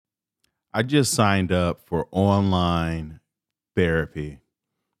I just signed up for online therapy.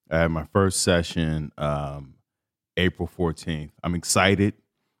 I had my first session April 14th. I'm excited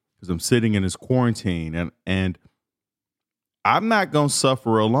because I'm sitting in this quarantine and I'm not going to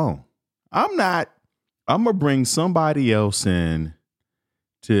suffer alone. I'm not. I'm going to bring somebody else in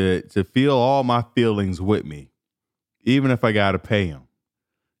to feel all my feelings with me, even if I got to pay them.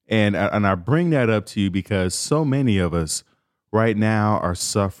 And I bring that up to you because so many of us right now are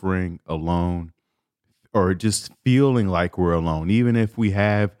suffering alone or just feeling like we're alone. Even if we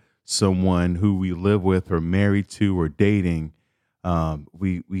have someone who we live with or married to or dating,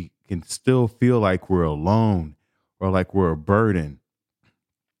 we can still feel like we're alone or like we're a burden.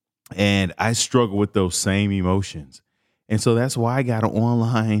 And I struggle with those same emotions. And so that's why I got an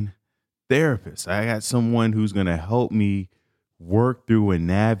online therapist. I got someone who's going to help me work through and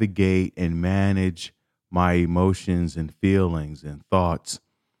navigate and manage my emotions and feelings and thoughts.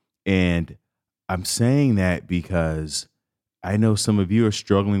 And I'm saying that because I know some of you are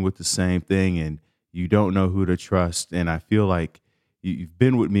struggling with the same thing and you don't know who to trust. And I feel like you've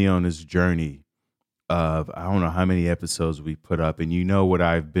been with me on this journey of, I don't know how many episodes we put up, and you know what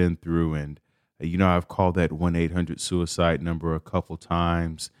I've been through. And, I've called that 1-800-suicide number a couple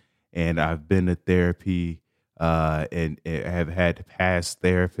times, and I've been to therapy and have had past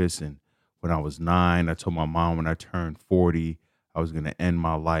therapists. And when I was 9, I told my mom when I turned 40, I was going to end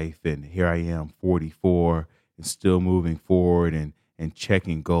my life. And here I am, 44, and still moving forward and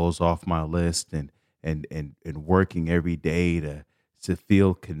checking goals off my list and working every day to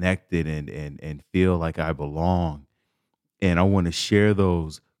feel connected and feel like I belong. And I want to share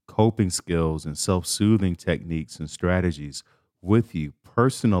those coping skills and self-soothing techniques and strategies with you,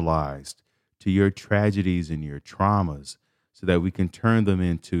 personalized to your tragedies and your traumas, so that we can turn them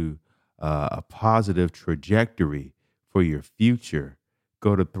into a positive trajectory for your future.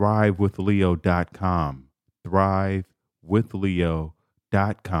 Go to thrivewithleo.com,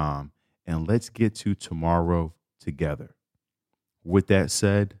 thrivewithleo.com, and let's get to tomorrow together. With that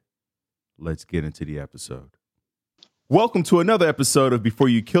said, let's get into the episode. Welcome to another episode of Before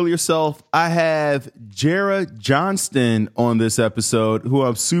You Kill Yourself. I have Jara Johnston on this episode, who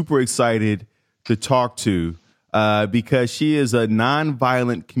I'm super excited to talk to because she is a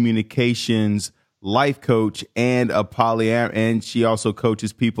nonviolent communications life coach and and she also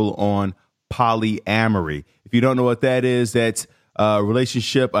coaches people on polyamory. If you don't know what that is, that's a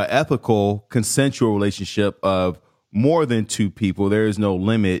relationship, an ethical, consensual relationship of more than two people. There is no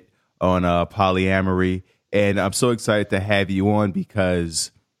limit on polyamory. And I'm so excited to have you on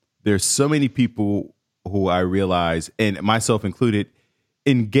because there's so many people who I realize, and myself included,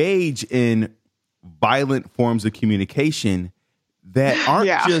 engage in violent forms of communication that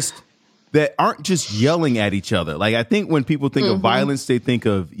aren't just yelling at each other. Like, I think when people think of violence, they think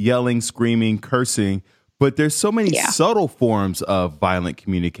of yelling, screaming, cursing, but there's so many subtle forms of violent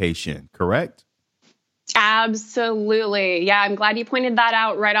communication, correct? Absolutely. Yeah, I'm glad you pointed that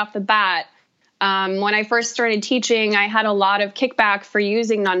out right off the bat. When I first started teaching, I had a lot of kickback for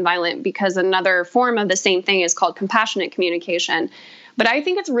using nonviolent because another form of the same thing is called compassionate communication. But I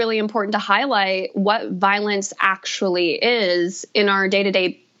think it's really important to highlight what violence actually is in our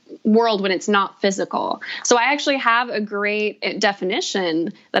day-to-day world when it's not physical. So I actually have a great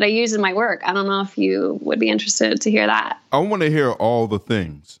definition that I use in my work. I don't know if you would be interested to hear that. I want to hear all the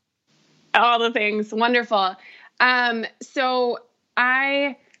things. All the things. Wonderful. So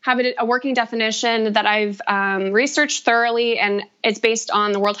I have a working definition that I've researched thoroughly, and it's based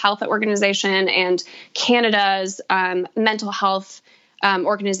on the World Health Organization and Canada's mental health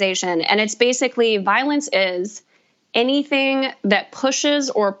organization. And it's basically violence is anything that pushes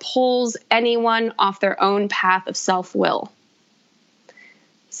or pulls anyone off their own path of self-will.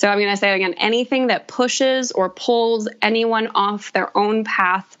 So I'm going to say it again, anything that pushes or pulls anyone off their own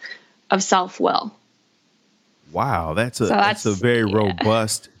path of self-will. Wow, that's a very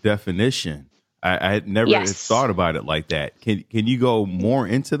robust definition. I had never thought about it like that. Can you go more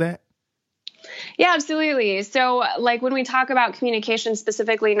into that? Yeah, absolutely. So like when we talk about communication,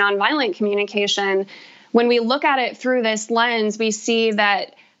 specifically nonviolent communication, when we look at it through this lens, we see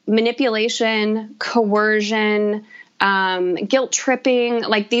that manipulation, coercion, guilt tripping,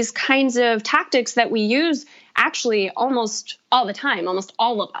 like these kinds of tactics that we use actually almost all the time, almost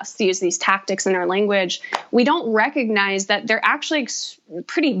all of us use these tactics in our language. We don't recognize that they're actually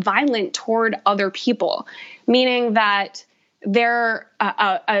pretty violent toward other people, meaning that they're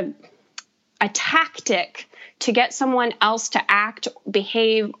a tactic to get someone else to act,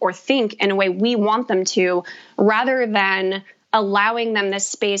 behave, or think in a way we want them to, rather than allowing them this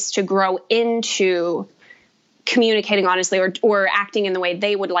space to grow into communicating honestly or acting in the way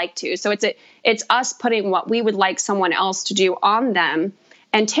they would like to. So it's us putting what we would like someone else to do on them,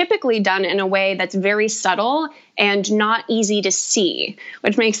 and typically done in a way that's very subtle and not easy to see,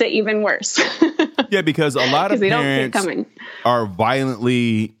 which makes it even worse. Yeah, because a lot of parents are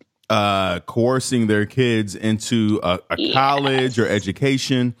violently coercing their kids into a college or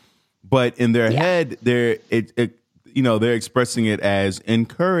education, but in their head, they're expressing it as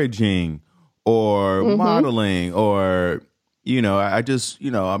encouraging or modeling, or I just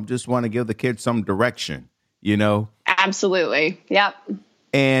want to give the kids some direction. Absolutely, yep.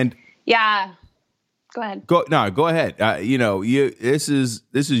 And yeah. Go ahead. Go ahead. This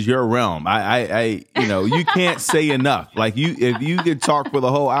is your realm. You can't say enough. Like if you could talk for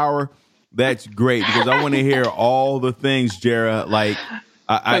the whole hour, that's great, because I want to hear all the things, Jara. Like,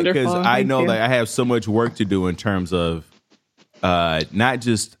 because I know that I have so much work to do in terms of not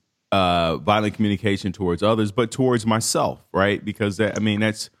just violent communication towards others, but towards myself, right? Because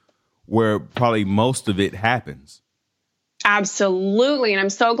that's where probably most of it happens. Absolutely. And I'm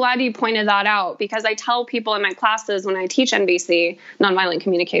so glad you pointed that out, because I tell people in my classes when I teach NVC, nonviolent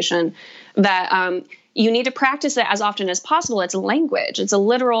communication, that you need to practice it as often as possible. It's a language. It's a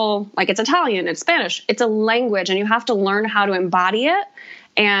literal, like it's Italian, it's Spanish. It's a language, and you have to learn how to embody it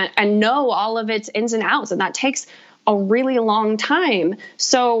and know all of its ins and outs. And that takes a really long time.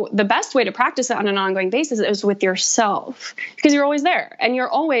 So the best way to practice it on an ongoing basis is with yourself, because you're always there and you're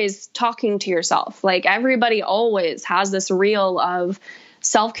always talking to yourself. Like everybody always has this reel of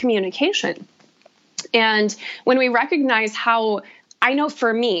self-communication. And when we recognize how, I know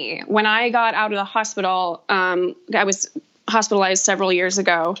for me, when I got out of the hospital, I was hospitalized several years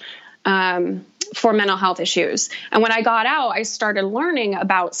ago, for mental health issues. And when I got out, I started learning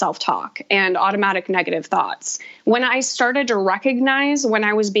about self-talk and automatic negative thoughts. When I started to recognize when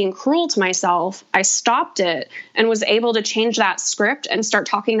I was being cruel to myself, I stopped it and was able to change that script and start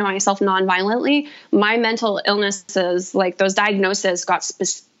talking to myself nonviolently. My mental illnesses, like those diagnoses, got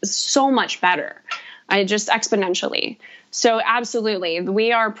so much better. Just exponentially. So absolutely,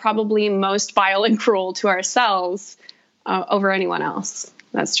 we are probably most vile and cruel to ourselves over anyone else.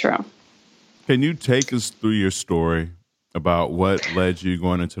 That's true. Can you take us through your story about what led you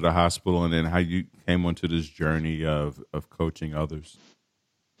going into the hospital, and then how you came onto this journey of coaching others?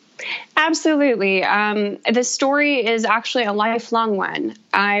 Absolutely. The story is actually a lifelong one.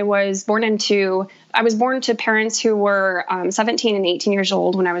 I was born to parents who were 17 and 18 years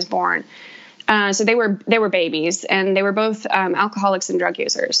old when I was born. So they were babies, and they were both alcoholics and drug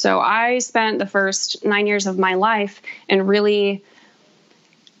users. So I spent the first 9 years of my life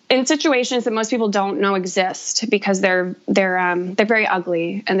in situations that most people don't know exist, because they're very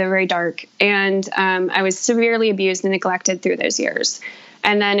ugly and they're very dark. And I was severely abused and neglected through those years.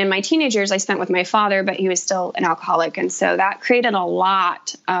 And then in my teenage years, I spent with my father, but he was still an alcoholic. And so that created a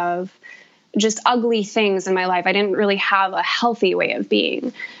lot of just ugly things in my life. I didn't really have a healthy way of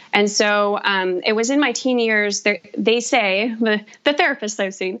being. And so it was in my teen years, they say, the therapist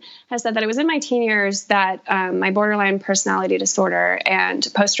I've seen has said that it was in my teen years that my borderline personality disorder and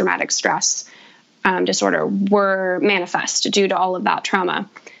post-traumatic stress disorder were manifest due to all of that trauma.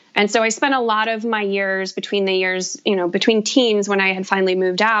 And so I spent a lot of my years between teens when I had finally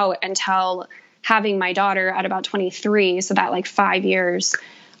moved out until having my daughter at about 23. So that like 5 years,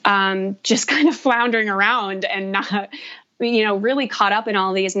 just kind of floundering around and not, really caught up in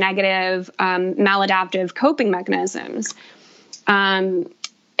all these negative, maladaptive coping mechanisms. I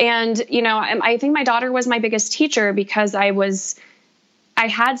think my daughter was my biggest teacher, because I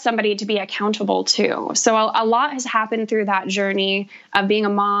had somebody to be accountable to. So a lot has happened through that journey of being a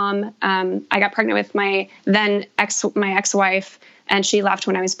mom. I got pregnant with my ex-wife, and she left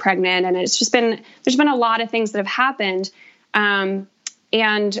when I was pregnant. And there's been a lot of things that have happened.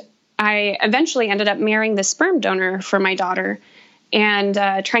 And I eventually ended up marrying the sperm donor for my daughter and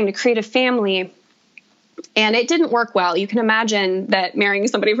trying to create a family. And it didn't work well. You can imagine that marrying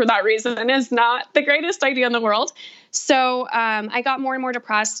somebody for that reason is not the greatest idea in the world. So I got more and more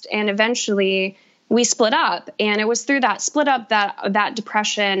depressed, and eventually we split up. And it was through that split up that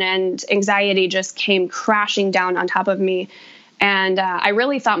depression and anxiety just came crashing down on top of me. And I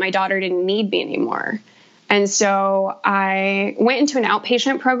really thought my daughter didn't need me anymore. And so I went into an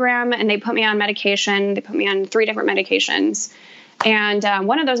outpatient program, and they put me on medication. They put me on 3 different medications. And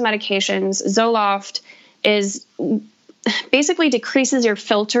one of those medications, Zoloft, basically decreases your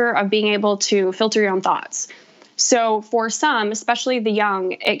filter of being able to filter your own thoughts. So for some, especially the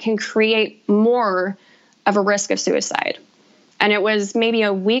young, it can create more of a risk of suicide. And it was maybe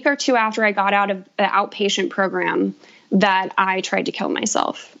a week or 2 after I got out of the outpatient program that I tried to kill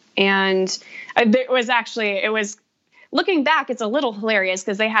myself. And it was looking back, it's a little hilarious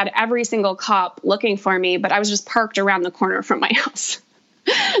because they had every single cop looking for me, but I was just parked around the corner from my house.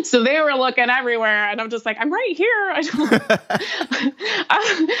 So they were looking everywhere, and I'm just like, I'm right here.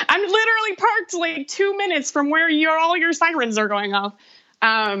 I'm literally parked like 2 minutes from where all your sirens are going off.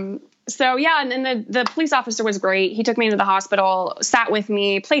 So yeah, and then the police officer was great. He took me into the hospital, sat with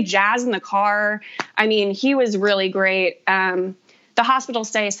me, played jazz in the car. I mean, he was really great. The hospital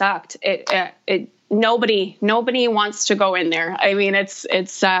stay sucked. Nobody wants to go in there. I mean,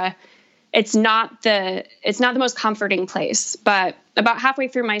 it's not the most comforting place. But about halfway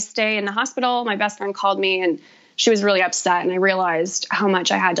through my stay in the hospital, my best friend called me, and she was really upset. And I realized how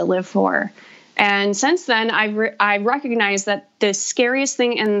much I had to live for. And since then, I recognized that the scariest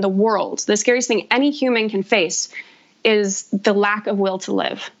thing in the world, the scariest thing any human can face, is the lack of will to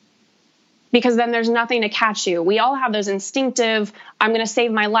live. Because then there's nothing to catch you. We all have those instinctive, I'm going to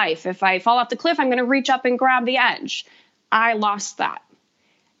save my life. If I fall off the cliff, I'm going to reach up and grab the edge. I lost that.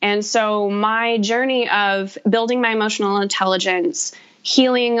 And so my journey of building my emotional intelligence,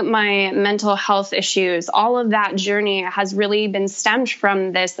 healing my mental health issues, all of that journey has really been stemmed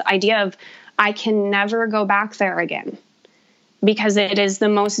from this idea of I can never go back there again. Because it is the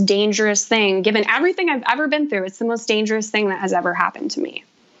most dangerous thing, given everything I've ever been through, it's the most dangerous thing that has ever happened to me.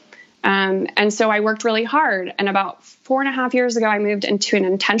 And so I worked really hard. And about 4.5 years ago, I moved into an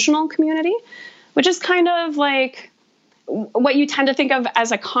intentional community, which is kind of like what you tend to think of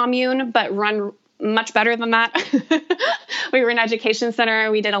as a commune, but run much better than that. We were an education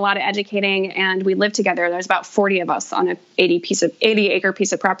center. We did a lot of educating, and we lived together. There's about 40 of us on an 80-acre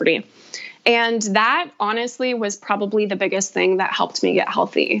piece of property. And that honestly was probably the biggest thing that helped me get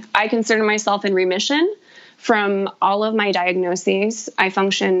healthy. I consider myself in remission from all of my diagnoses. I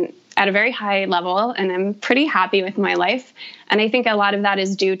function at a very high level, and I'm pretty happy with my life. And I think a lot of that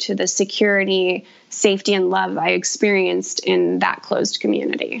is due to the security, safety, and love I experienced in that closed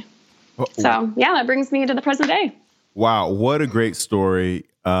community. So yeah, that brings me to the present day. Wow, what a great story!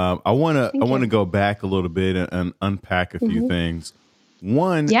 I want to go back a little bit and unpack a few things.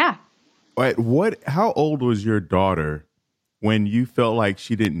 One, yeah. How old was your daughter when you felt like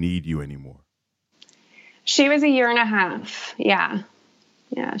she didn't need you anymore? She was 1.5 years. Yeah.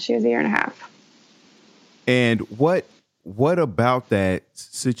 Yeah, she was 1.5 years. And what about that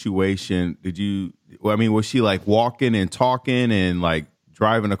situation was she like walking and talking and like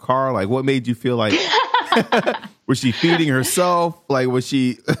driving a car? Like, what made you feel like, was she feeding herself? Like, did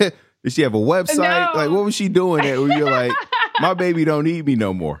she have a website? No. Like, what was she doing that where you're like, my baby don't need me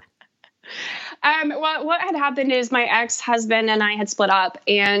no more? Well, what had happened is my ex-husband and I had split up,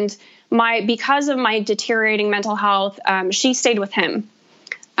 and because of my deteriorating mental health, she stayed with him.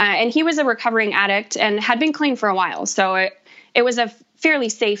 And he was a recovering addict and had been clean for a while. So it was a fairly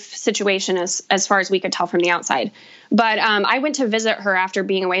safe situation as far as we could tell from the outside. But I went to visit her after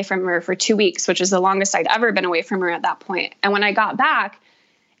being away from her for 2 weeks, which is the longest I'd ever been away from her at that point. And when I got back,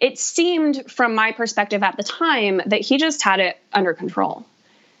 it seemed from my perspective at the time that he just had it under control.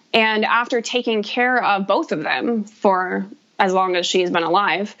 And after taking care of both of them for as long as she's been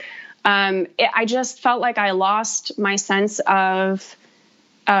alive, I just felt like I lost my sense of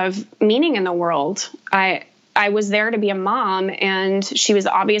meaning in the world. I was there to be a mom, and she was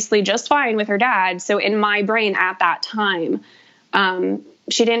obviously just fine with her dad. So in my brain at that time,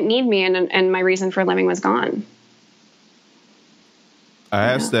 she didn't need me, and my reason for living was gone. I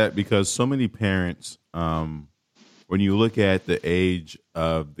asked that because so many parents, when you look at the age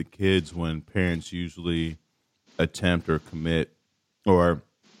of the kids when parents usually attempt or commit or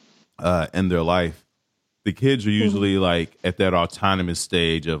end their life, the kids are usually like at that autonomous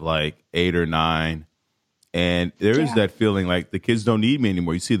stage of like 8 or 9. And there is that feeling like the kids don't need me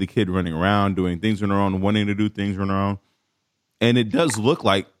anymore. You see the kid running around, doing things on their own, wanting to do things on their own. And it does look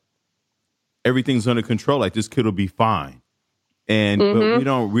like everything's under control, like this kid will be fine. And but we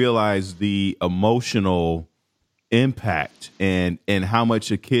don't realize the emotional impact and how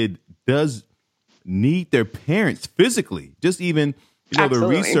much a kid does need their parents physically. Just even, the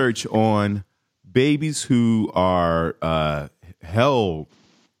research on babies who are held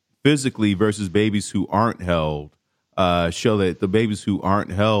physically versus babies who aren't held show that the babies who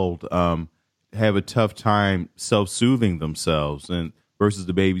aren't held have a tough time self-soothing themselves, and versus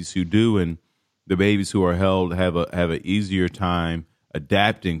the babies who do, and the babies who are held have an easier time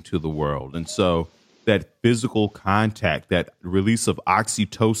adapting to the world. And so that physical contact, that release of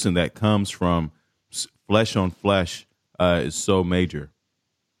oxytocin that comes from flesh on flesh is so major.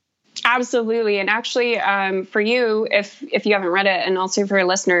 Absolutely. And actually, for you, if you haven't read it, and also for your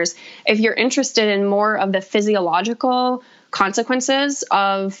listeners, if you're interested in more of the physiological consequences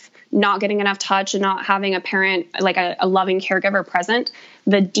of not getting enough touch and not having a parent, like a loving caregiver present.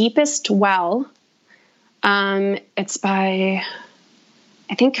 The Deepest Well, it's by,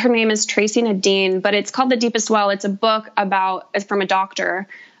 I think her name is Tracy Nadine, but it's called The Deepest Well. It's a book it's from a doctor,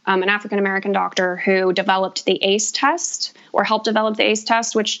 an African-American doctor who developed the ACE test, or helped develop the ACE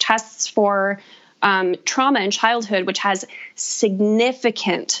test, which tests for trauma in childhood, which has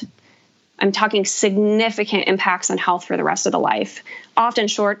significant impacts on health for the rest of the life, often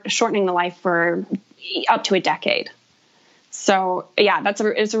shortening the life for up to a decade. So yeah,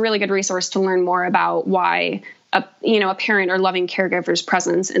 it's a really good resource to learn more about why a parent or loving caregiver's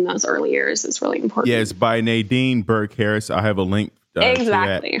presence in those early years is really important. Yeah, it's by Nadine Burke Harris. I'll have a link.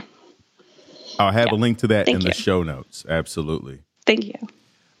 Exactly. To that. I'll have a link to that in the you. show notes. Absolutely. Thank you.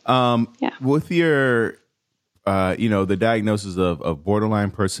 With your, the diagnosis of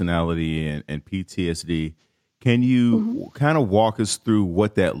borderline personality and PTSD, can you kind of walk us through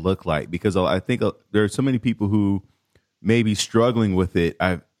what that looked like? Because I think there are so many people who may be struggling with it.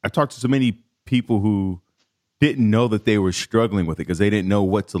 I talked to so many people who didn't know that they were struggling with it because they didn't know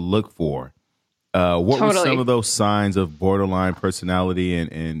what to look for. What were some of those signs of borderline personality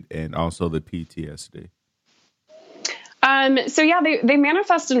and also the PTSD? They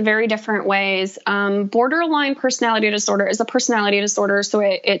manifest in very different ways. Borderline personality disorder is a personality disorder, so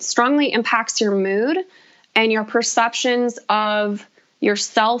it strongly impacts your mood and your perceptions of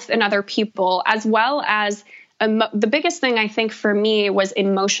yourself and other people, as well as the biggest thing I think for me was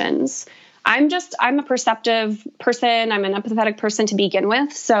emotions. I'm a perceptive person. I'm an empathetic person to begin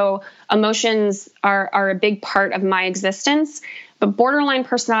with. So emotions are a big part of my existence. But borderline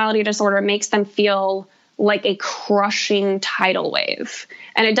personality disorder makes them feel like a crushing tidal wave.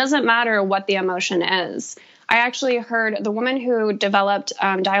 And it doesn't matter what the emotion is. I actually heard the woman who developed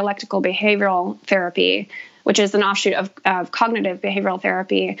dialectical behavioral therapy, which is an offshoot of cognitive behavioral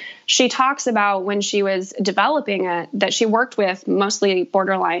therapy. She talks about when she was developing it, that she worked with mostly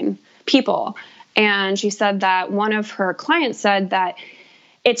borderline people. And she said that one of her clients said that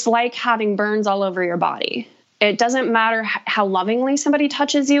it's like having burns all over your body. It doesn't matter how lovingly somebody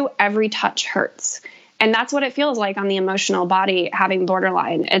touches you, every touch hurts. And that's what it feels like on the emotional body having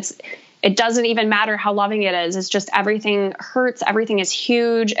borderline. It doesn't even matter how loving it is. It's just everything hurts. Everything is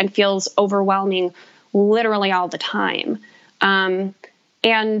huge and feels overwhelming literally all the time. And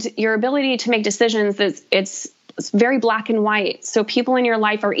your ability to make decisions, it's very black and white. So people in your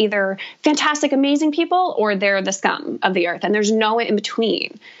life are either fantastic, amazing people, or they're the scum of the earth. And there's no in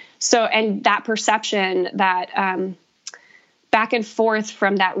between. So, and that perception, that back and forth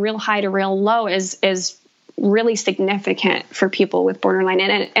from that real high to real low is really significant for people with borderline.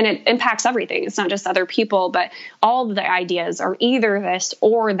 And it impacts everything. It's not just other people, but all of the ideas are either this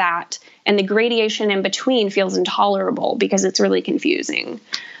or that. And the gradation in between feels intolerable because it's really confusing.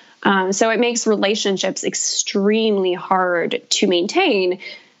 So it makes relationships extremely hard to maintain,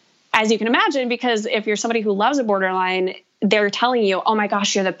 as you can imagine, because if you're somebody who loves a borderline, they're telling you, oh my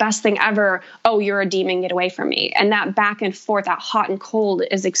gosh, you're the best thing ever. Oh, you're a demon, get away from me. And that back and forth, that hot and cold,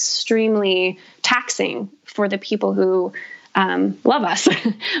 is extremely taxing for the people who love us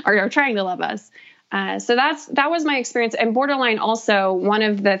or are trying to love us. So that was my experience. And borderline also, one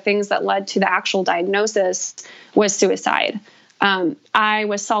of the things that led to the actual diagnosis was suicide. I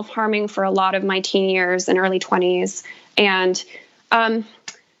was self-harming for a lot of my teen years and early 20s, and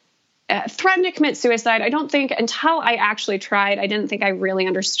threatened to commit suicide. I don't think, until I actually tried, I didn't think I really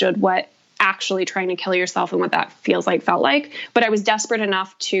understood what actually trying to kill yourself and what that felt like. But I was desperate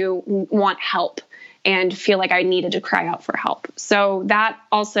enough to want help and feel like I needed to cry out for help. So that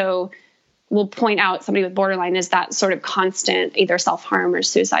also will point out somebody with borderline is that sort of constant either self-harm or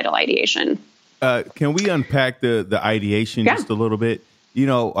suicidal ideation. Can we unpack the ideation just a little bit?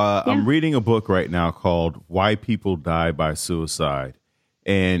 I'm reading a book right now called Why People Die by Suicide.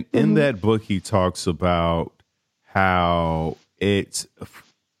 And in that book, he talks about how it's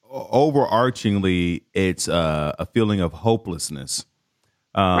overarchingly, it's a feeling of hopelessness.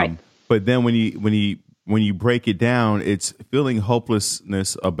 Right. But then when you break it down, it's feeling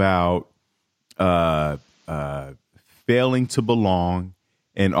hopelessness about failing to belong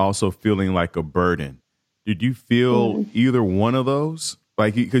and also feeling like a burden. Did you feel either one of those?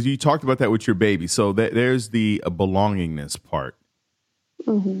 Like, because you talked about that with your baby. So there's the belongingness part.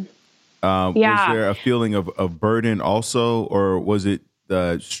 Was there a feeling of burden also, or was it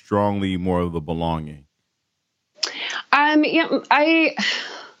strongly more of the belonging? I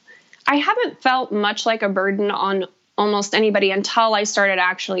haven't felt much like a burden on almost anybody until I started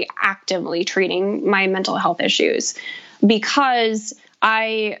actually actively treating my mental health issues, because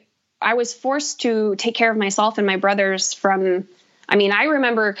I I was forced to take care of myself and my brothers I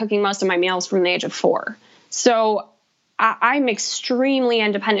remember cooking most of my meals from the age of 4. So I'm extremely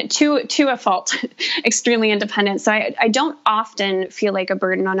independent to a fault, extremely independent. So I don't often feel like a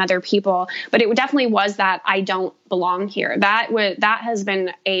burden on other people, but it definitely was that I don't belong here. That has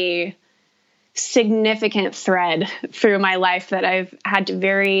been a significant thread through my life that I've had to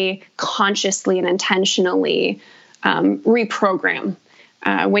very consciously and intentionally reprogram.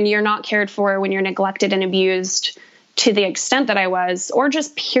 When you're not cared for, when you're neglected and abused to the extent that I was, or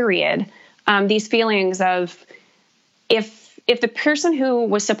just period, these feelings of if the person who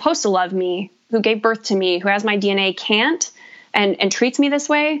was supposed to love me, who gave birth to me, who has my DNA can't and treats me this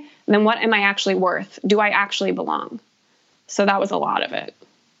way, then what am I actually worth? Do I actually belong? So that was a lot of it.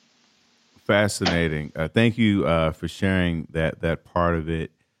 Fascinating. Thank you for sharing that part of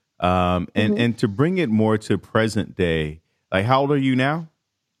it. And to bring it more to present day, like how old are you now?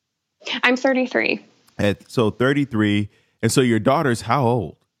 I'm 33. So 33. And so your daughter's how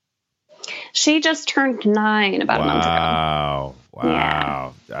old? She just turned 9 about a month ago.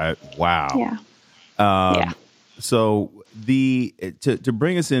 Wow. Yeah. Wow. Yeah. So to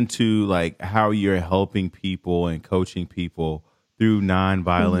bring us into like how you're helping people and coaching people through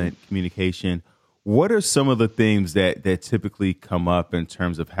nonviolent communication, what are some of the things that typically come up in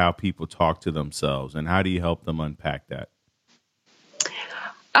terms of how people talk to themselves, and how do you help them unpack that?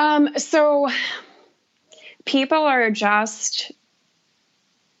 So people are just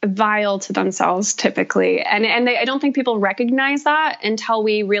vile to themselves typically. And I don't think people recognize that until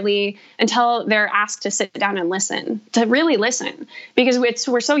they're asked to sit down and listen, to really listen, because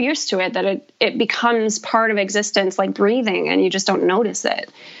we're so used to it that it becomes part of existence, like breathing, and you just don't notice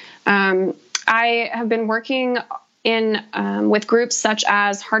it. I have been working with groups such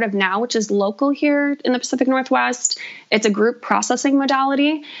as Heart of Now, which is local here in the Pacific Northwest. It's a group processing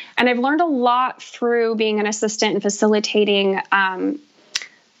modality. And I've learned a lot through being an assistant and facilitating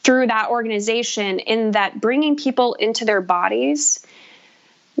through that organization, in that bringing people into their bodies,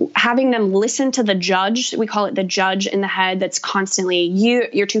 having them listen to the judge. We call it the judge in the head that's constantly,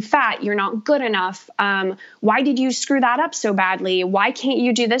 you're too fat, you're not good enough. Why did you screw that up so badly? Why can't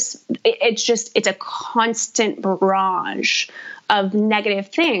you do this? It's a constant barrage of negative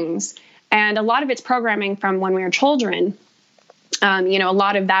things. And a lot of it's programming from when we were children. A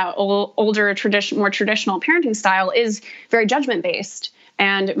lot of that older more traditional parenting style is very judgment based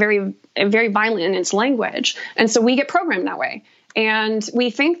and very, very violent in its language. And so we get programmed that way. And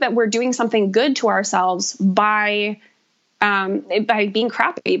we think that we're doing something good to ourselves by being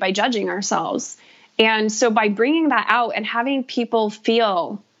crappy, by judging ourselves. And so by bringing that out and having people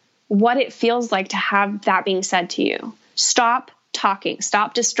feel what it feels like to have that being said to you, stop talking,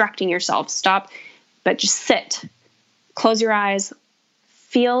 stop distracting yourself, but just sit, close your eyes,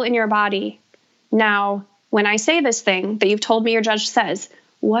 feel in your body. Now, when I say this thing that you've told me your judge says,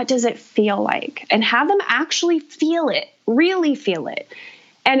 what does it feel like? And have them actually feel it, really feel it.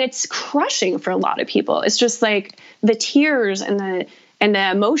 And it's crushing for a lot of people. It's just like the tears and the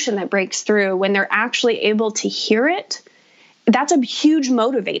emotion that breaks through when they're actually able to hear it. That's a huge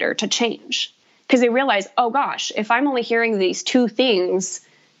motivator to change, because they realize, oh gosh, if I'm only hearing these 2 things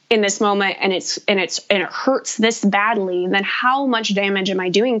in this moment and it hurts this badly, then how much damage am I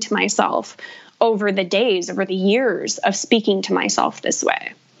doing to myself over the days, over the years of speaking to myself this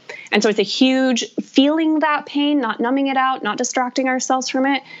way? And so it's a huge, feeling that pain, not numbing it out, not distracting ourselves from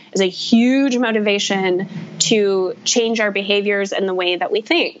it, is a huge motivation to change our behaviors and the way that we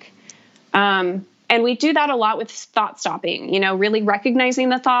think. And we do that a lot with thought stopping, really recognizing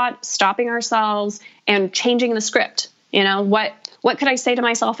the thought, stopping ourselves, and changing the script. What could I say to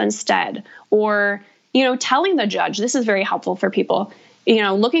myself instead? Or, telling the judge, this is very helpful for people,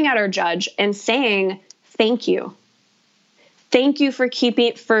 looking at our judge and saying, thank you. Thank you for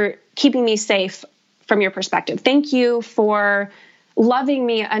keeping me safe from your perspective. Thank you for loving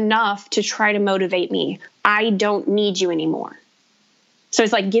me enough to try to motivate me. I don't need you anymore. So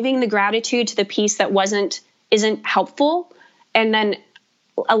it's like giving the gratitude to the piece that isn't helpful, and then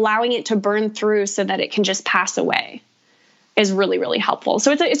allowing it to burn through so that it can just pass away is really, really helpful.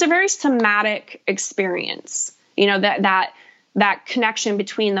 So it's a very somatic experience, that connection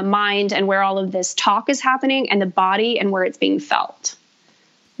between the mind and where all of this talk is happening, and the body and where it's being felt.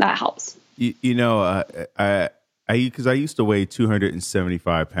 That helps. Because I used to weigh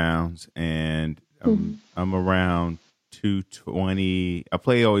 275 pounds, and I'm around 220. I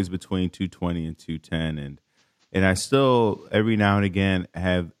play always between 220 and 210, and I still every now and again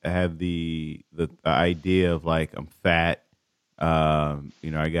have the idea of like I'm fat. I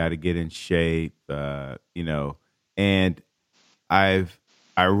got to get in shape. And I've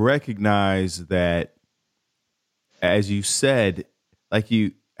I recognize that, as you said, like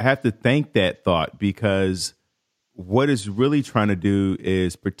you have to think that thought, because what it's really trying to do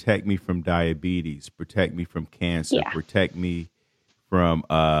is protect me from diabetes, protect me from cancer, Yeah, protect me from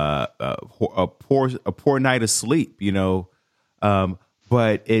a poor night of sleep,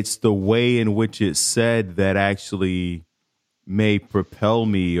 but it's the way in which it's said that actually may propel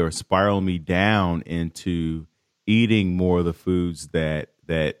me or spiral me down into eating more of the foods that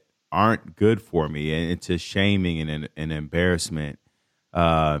aren't good for me, and into shaming and embarrassment.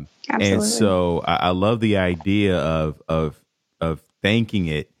 And absolutely. so I love the idea of thanking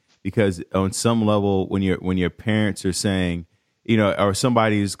it, because on some level, when your parents are saying, or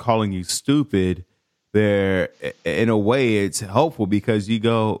somebody is calling you stupid, there, in a way, it's helpful, because you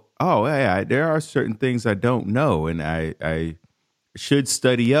go, oh, yeah, there are certain things I don't know, and I should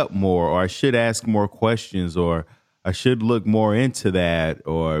study up more, or I should ask more questions, or I should look more into that,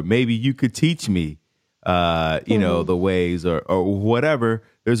 or maybe you could teach me, the ways, or whatever.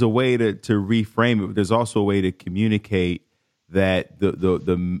 There's a way to reframe it, but there's also a way to communicate that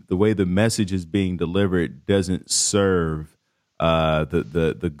the way the message is being delivered doesn't serve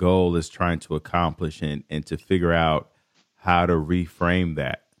the goal is trying to accomplish, and to figure out how to reframe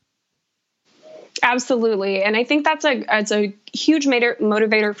that. Absolutely. And I think that's a huge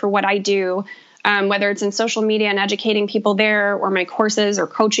motivator for what I do, whether it's in social media and educating people there, or my courses, or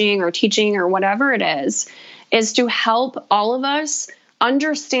coaching, or teaching, or whatever it is to help all of us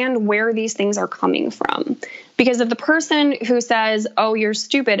understand where these things are coming from. Because if the person who says, oh, you're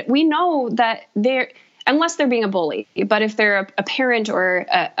stupid, we know that unless they're being a bully, but if they're a parent, or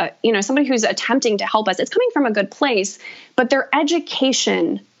somebody who's attempting to help us, it's coming from a good place, but their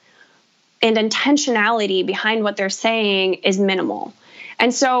education and intentionality behind what they're saying is minimal.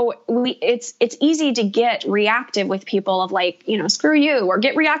 And so it's easy to get reactive with people of like, screw you, or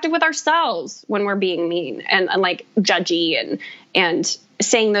get reactive with ourselves when we're being mean and like judgy and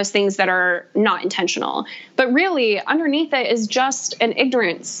saying those things that are not intentional. But really underneath it is just an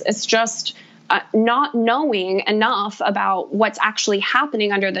ignorance. It's just not knowing enough about what's actually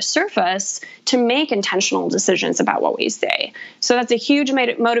happening under the surface to make intentional decisions about what we say. So that's a huge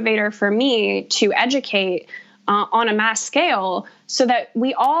motivator for me to educate on a mass scale, so that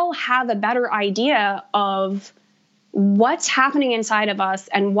we all have a better idea of what's happening inside of us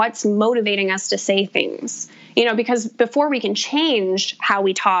and what's motivating us to say things. Because before we can change how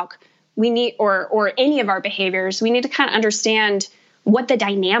we talk, we need, or any of our behaviors, we need to kind of understand what the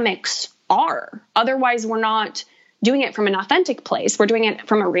dynamics are. Otherwise, we're not doing it from an authentic place. We're doing it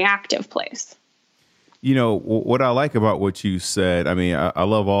from a reactive place. What I like about what you said, I mean, I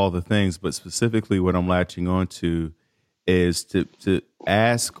love all the things, but specifically what I'm latching on to is to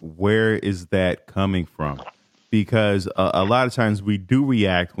ask, where is that coming from? Because a lot of times we do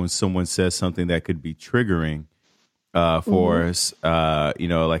react when someone says something that could be triggering for us,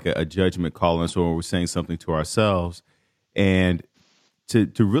 like a judgment call on us, or we're saying something to ourselves. And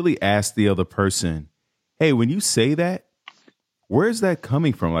to really ask the other person, hey, when you say that, where's that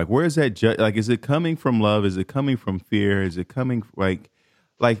coming from? Like, where is that? Is it coming from love? Is it coming from fear? Is it coming like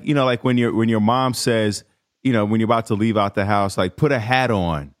when your mom says, when you're about to leave out the house, like, put a hat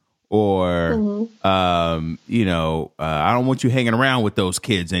on, or I don't want you hanging around with those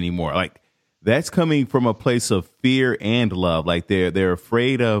kids anymore. Like, that's coming from a place of fear and love. Like, they're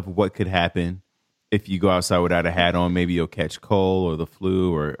afraid of what could happen if you go outside without a hat on. Maybe you'll catch cold or the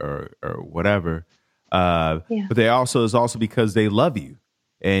flu or whatever. But it's also because they love you,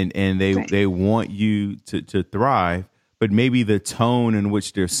 and they want you to thrive. But maybe the tone in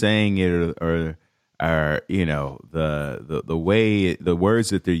which they're saying it, or the way the words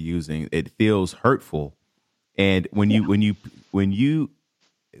that they're using, it feels hurtful. And when you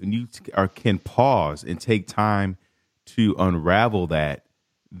can pause and take time to unravel that,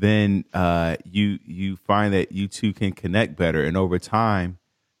 then you find that you two can connect better, and over time,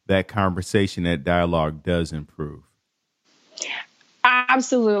 that conversation, that dialogue does improve.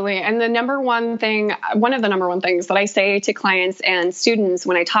 Absolutely. And one of the number one things that I say to clients and students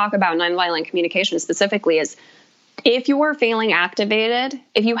when I talk about nonviolent communication specifically is, if you are feeling activated,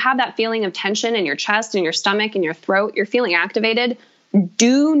 if you have that feeling of tension in your chest and your stomach and your throat, you're feeling activated,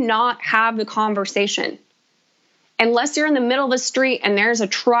 do not have the conversation. Unless you're in the middle of the street and there's a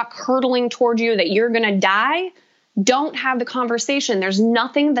truck hurtling toward you that you're going to die, don't have the conversation. There's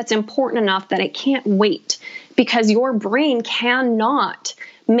nothing that's important enough that it can't wait, because your brain cannot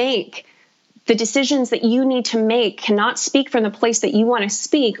make the decisions that you need to make, cannot speak from the place that you want to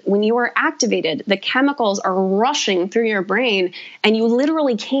speak when you are activated. The chemicals are rushing through your brain and you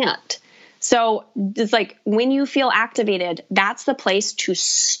literally can't. So it's like when you feel activated, that's the place to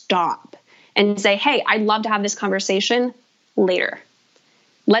stop and say, hey, I'd love to have this conversation later.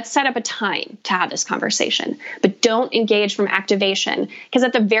 Let's set up a time to have this conversation, but don't engage from activation, because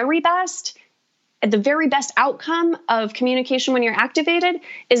at the very best outcome of communication when you're activated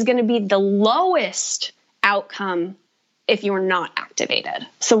is going to be the lowest outcome if you're not activated.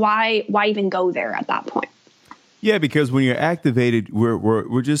 So why even go there at that point? Yeah, because when you're activated,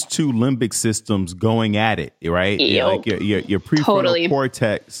 we're just two limbic systems going at it, right? Yep. Like your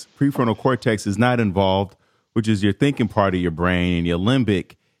prefrontal cortex is not involved, which is your thinking part of your brain, and your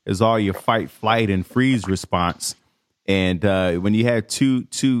limbic is all your fight, flight, and freeze response. And when you have two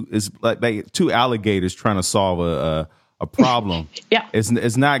alligators trying to solve a problem, yeah,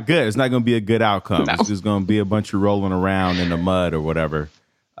 it's not good. It's not going to be a good outcome. No. It's just going to be a bunch of rolling around in the mud or whatever.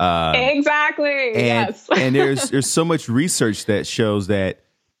 Exactly. Yes. And there's so much research that shows that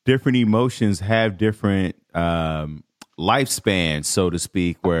different emotions have different lifespans, so to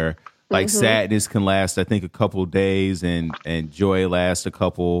speak, where like sadness can last, I think, a couple of days, and joy lasts a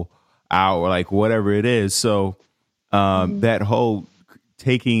couple hours, like whatever it is. So that whole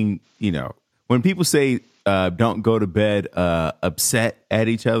taking, when people say don't go to bed upset at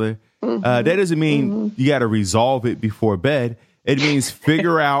each other, that doesn't mean you got to resolve it before bed. It means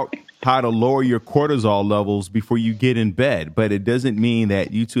figure out how to lower your cortisol levels before you get in bed. But it doesn't mean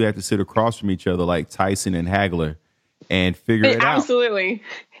that you two have to sit across from each other like Tyson and Hagler and figure it out. Absolutely.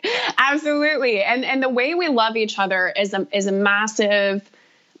 Absolutely. And the way we love each other is a massive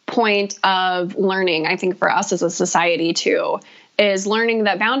point of learning, I think, for us as a society too, is learning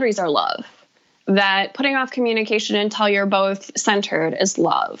that boundaries are love, that putting off communication until you're both centered is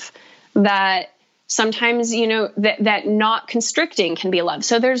love, that sometimes, that not constricting can be love.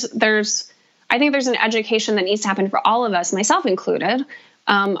 So I think there's an education that needs to happen for all of us, myself included,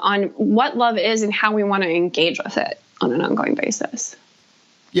 on what love is and how we want to engage with it on an ongoing basis.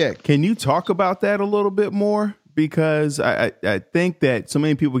 Yeah. Can you talk about that a little bit more? Because I think that so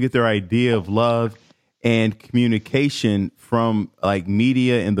many people get their idea of love and communication from like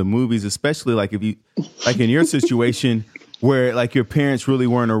media and the movies, especially like if you, like in your situation, where like your parents really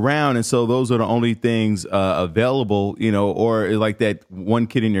weren't around, and so those are the only things available, or like that one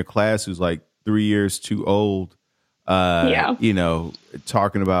kid in your class who's like 3 years too old,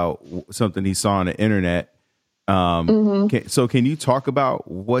 talking about something he saw on the internet. So can you talk about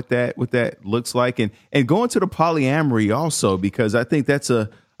what that looks like, and go into the polyamory also, because I think that's a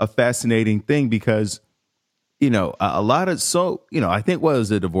fascinating thing, because a lot of I think what was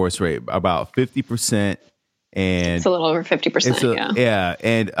the divorce rate, about 50%. And it's a little over 50%. Yeah.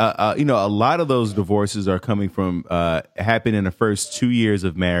 And, a lot of those divorces are coming from happen in the first 2 years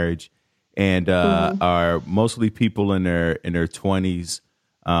of marriage, and are mostly people in their 20s,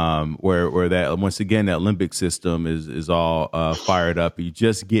 where that, once again, that limbic system is all fired up. You're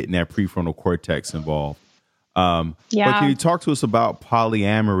just getting that prefrontal cortex involved. But can you talk to us about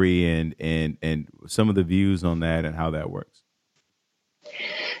polyamory and some of the views on that and how that works?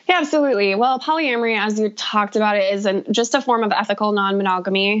 Yeah, absolutely. Well, polyamory, as you talked about it, is just a form of ethical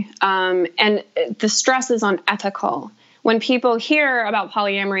non-monogamy. And the stress is on ethical. When people hear about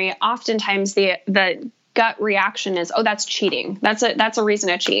polyamory, oftentimes the gut reaction is, oh, that's cheating. That's a reason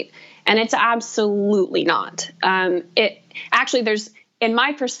to cheat. And it's absolutely not. In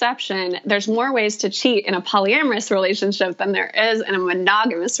my perception, there's more ways to cheat in a polyamorous relationship than there is in a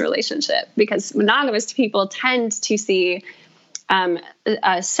monogamous relationship, because monogamous people tend to see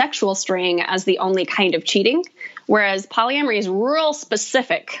a sexual string as the only kind of cheating, whereas polyamory is real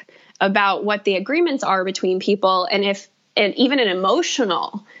specific about what the agreements are between people, and even an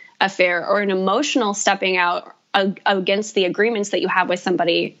emotional affair or an emotional stepping out against the agreements that you have with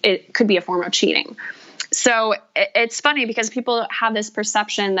somebody, it could be a form of cheating. So it's funny because people have this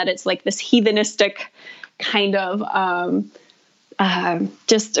perception that it's like this heathenistic kind of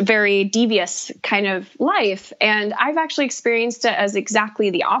just a very devious kind of life. And I've actually experienced it as exactly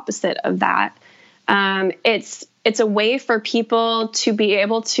the opposite of that. It's a way for people to be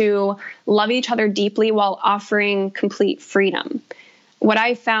able to love each other deeply while offering complete freedom. What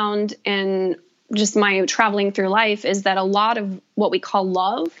I found in just my traveling through life is that a lot of what we call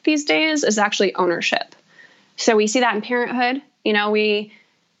love these days is actually ownership. So we see that in parenthood.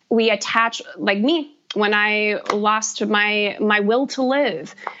 We attach, like me, when I lost my will to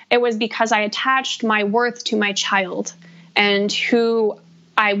live, it was because I attached my worth to my child and who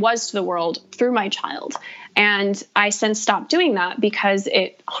I was to the world through my child. And I since stopped doing that because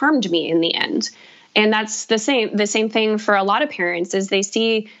it harmed me in the end. And that's the same thing for a lot of parents is they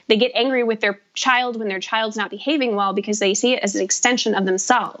get angry with their child when their child's not behaving well because they see it as an extension of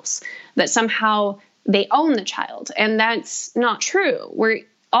themselves, that somehow they own the child. And that's not true. We're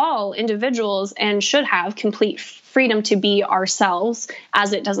all individuals and should have complete freedom to be ourselves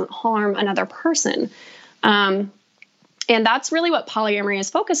as it doesn't harm another person. And that's really what polyamory is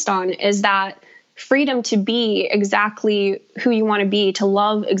focused on, is that freedom to be exactly who you want to be, to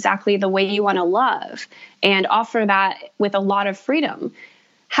love exactly the way you want to love, and offer that with a lot of freedom.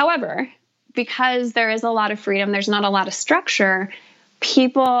 However, because there is a lot of freedom, there's not a lot of structure,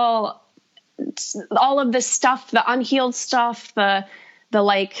 people, all of this stuff, the unhealed stuff, the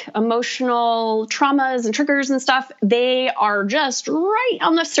like emotional traumas and triggers and stuff, they are just right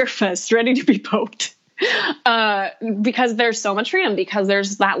on the surface, ready to be poked. Because there's so much freedom, because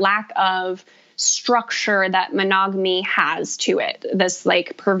there's that lack of structure that monogamy has to it, this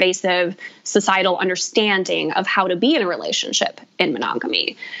like pervasive societal understanding of how to be in a relationship in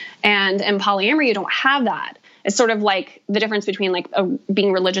monogamy. And in polyamory, you don't have that. It's sort of like the difference between like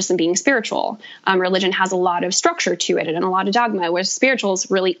being religious and being spiritual. Religion has a lot of structure to it and a lot of dogma, whereas spiritual is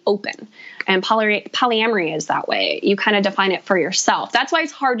really open. And polyamory is that way. You kind of define it for yourself. That's why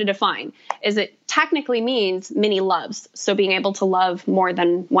it's hard to define, is it technically means many loves. So being able to love more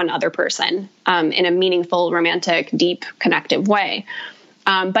than one other person in a meaningful, romantic, deep, connective way.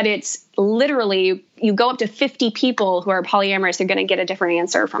 But it's literally, you go up to 50 people who are polyamorous, you're going to get a different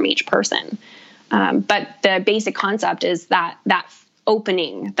answer from each person. But the basic concept is that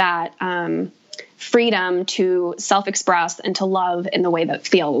opening, that freedom to self-express and to love in the way that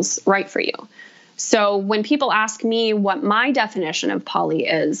feels right for you. So when people ask me what my definition of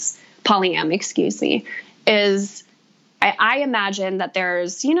polyam, is I imagine that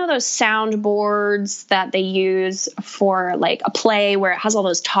there's, those soundboards that they use for like a play where it has all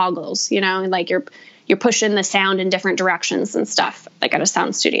those toggles, like you're pushing the sound in different directions and stuff, like at a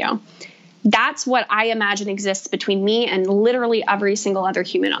sound studio. That's what I imagine exists between me and literally every single other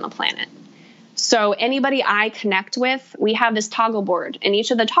human on the planet. So anybody I connect with, we have this toggle board, and each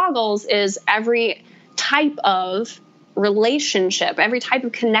of the toggles is every type of relationship, every type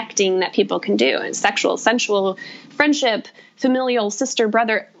of connecting that people can do. And sexual, sensual, friendship, familial, sister,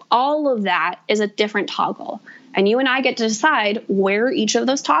 brother, all of that is a different toggle. And you and I get to decide where each of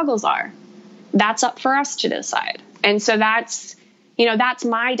those toggles are. That's up for us to decide. And so that's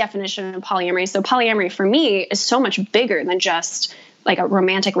my definition of polyamory. So polyamory for me is so much bigger than just like a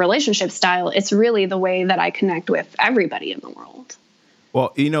romantic relationship style. It's really the way that I connect with everybody in the world.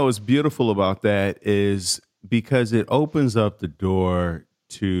 Well, what's beautiful about that is because it opens up the door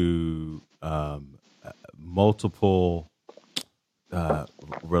to multiple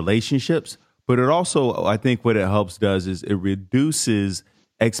relationships, but it also, I think what it helps does is it reduces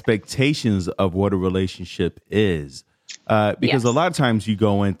expectations of what a relationship is. Because a lot of times you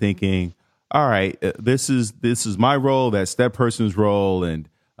go in thinking, all right, this is my role, that's that person's role, and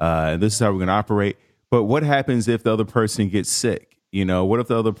this is how we're going to operate. But what happens if the other person gets sick? What if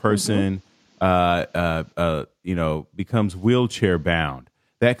the other person, becomes wheelchair bound?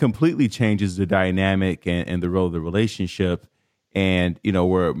 That completely changes the dynamic and the role of the relationship. And,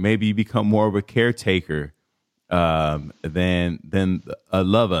 where maybe you become more of a caretaker than a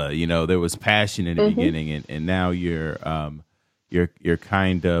lover. There was passion in the beginning, and now you're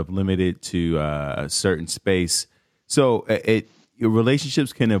kind of limited to a certain space. So your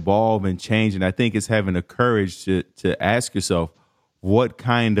relationships can evolve and change, and I think it's having the courage to ask yourself, what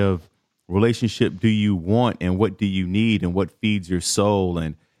kind of relationship do you want, and what do you need, and what feeds your soul,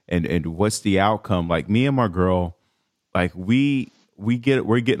 and what's the outcome? Like me and my girl, like we're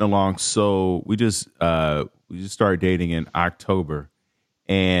getting along. So we just started dating in October,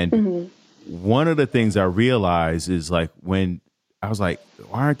 and one of the things I realized is like when I was like,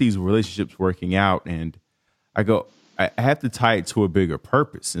 why aren't these relationships working out? And I go, I have to tie it to a bigger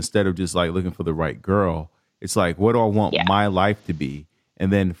purpose instead of just like looking for the right girl. It's like, what do I want my life to be?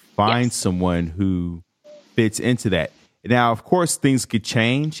 And then find someone who fits into that. Now, of course, things could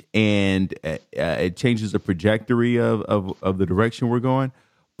change, and it changes the trajectory of the direction we're going.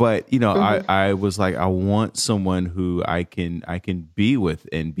 But I was like, I want someone who I can be with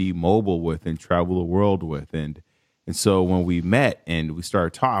and be mobile with and travel the world with, and so when we met and we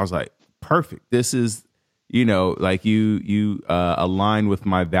started talking, I was like, perfect. This is like you align with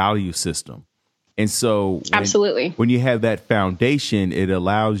my value system. And so absolutely, when you have that foundation, it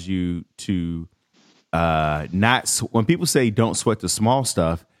allows you to when people say don't sweat the small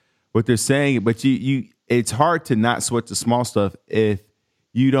stuff, what they're saying, but it's hard to not sweat the small stuff if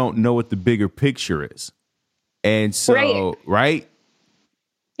you don't know what the bigger picture is. And so, right?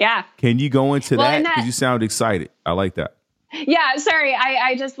 Yeah. Can you go into Well, that? and Because you sound excited. I like that. Yeah, sorry.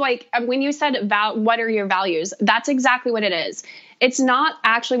 I just like when you said about what are your values, that's exactly what it is. It's not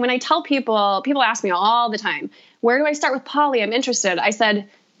actually when I tell people ask me all the time, where do I start with poly? I'm interested. I said,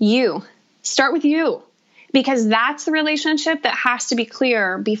 you start with you, because that's the relationship that has to be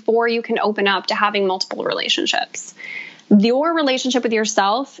clear before you can open up to having multiple relationships. Your relationship with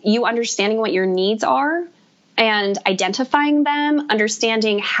yourself, you understanding what your needs are, and identifying them,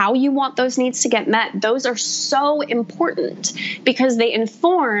 understanding how you want those needs to get met, those are so important because they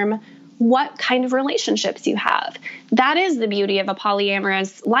inform what kind of relationships you have. That is the beauty of a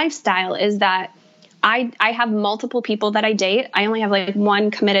polyamorous lifestyle, is that I have multiple people that I date. I only have like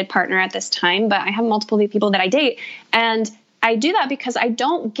one committed partner at this time, but I have multiple people that I date. And I do that because I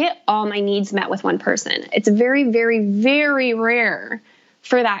don't get all my needs met with one person. It's very, very, very rare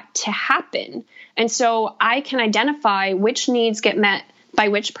for that to happen. And so I can identify which needs get met by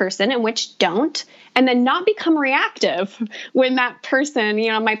which person and which don't, and then not become reactive when that person,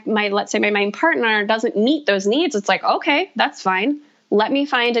 my let's say my main partner doesn't meet those needs. It's like, okay, that's fine. Let me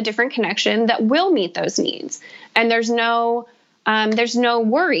find a different connection that will meet those needs. And there's no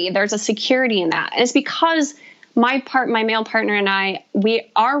worry. There's a security in that. And it's because my male partner and I,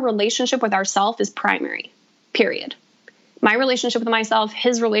 our relationship with ourselves is primary, period. My relationship with myself,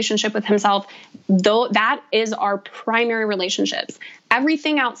 his relationship with himself, though that is our primary relationships.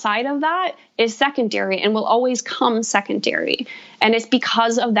 Everything outside of that is secondary and will always come secondary. And it's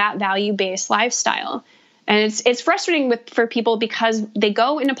because of that value-based lifestyle. And it's frustrating for people because they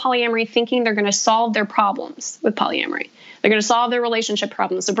go into polyamory thinking they're going to solve their problems with polyamory. They're going to solve their relationship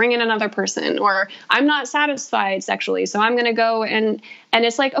problems. So bring in another person, or I'm not satisfied sexually, so I'm going to go and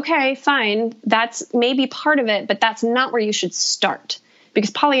it's like, okay, fine. That's maybe part of it, but that's not where you should start, because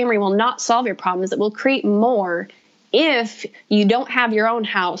polyamory will not solve your problems. It will create more if you don't have your own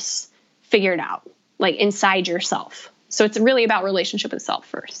house figured out, like inside yourself. So it's really about relationship with self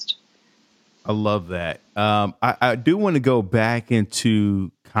first. I love that. I do want to go back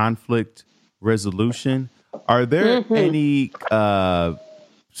into conflict resolution. Are there any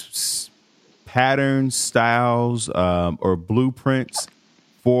patterns, styles, or blueprints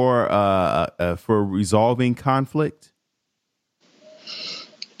for resolving conflict?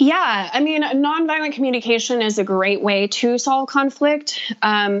 Yeah, I mean, nonviolent communication is a great way to solve conflict.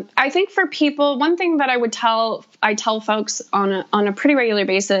 I think for people, one thing that I tell folks on a pretty regular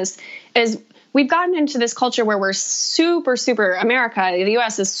basis is we've gotten into this culture where we're super, super America, the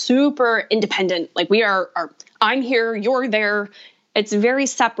US is super independent. Like we are I'm here, you're there. It's very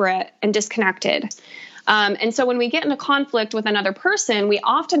separate and disconnected. And so when we get into conflict with another person, we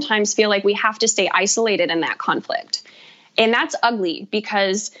oftentimes feel like we have to stay isolated in that conflict. And that's ugly,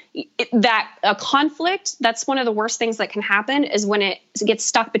 because a conflict, that's one of the worst things that can happen, is when it gets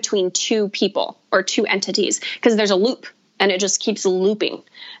stuck between two people or two entities, because there's a loop and it just keeps looping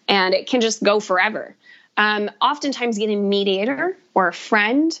and it can just go forever. Oftentimes getting a mediator or a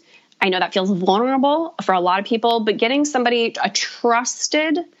friend, I know that feels vulnerable for a lot of people, but getting somebody, a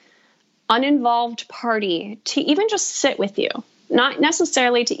trusted, uninvolved party to even just sit with you, not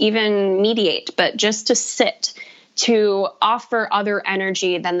necessarily to even mediate, but just to sit, to offer other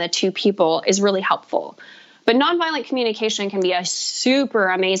energy than the two people, is really helpful. But nonviolent communication can be a super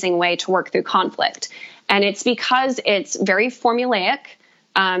amazing way to work through conflict. And it's because it's very formulaic.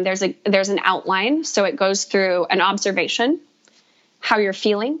 There's an outline. So it goes through an observation, how you're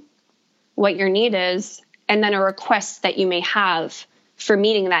feeling, what your need is, and then a request that you may have for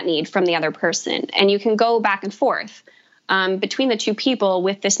meeting that need from the other person. And you can go back and forth between the two people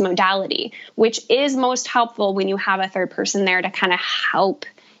with this modality, which is most helpful when you have a third person there to kind of help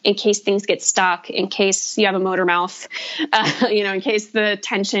in case things get stuck, in case you have a motor mouth, in case the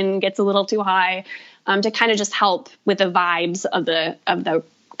tension gets a little too high, to kind of just help with the vibes of the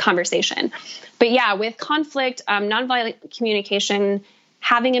conversation. But yeah, with conflict, nonviolent communication,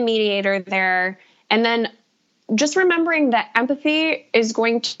 having a mediator there, and then just remembering that empathy is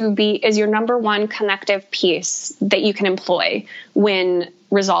your number one connective piece that you can employ when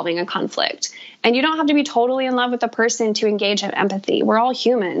resolving a conflict. And you don't have to be totally in love with the person to engage in empathy. We're all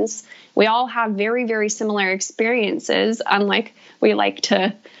humans. We all have very, very similar experiences, unlike we don't like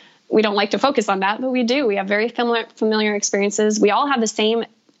to focus on that, but we do. We have very familiar experiences. We all have the same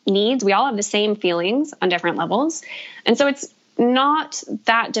needs. We all have the same feelings on different levels. And so it's not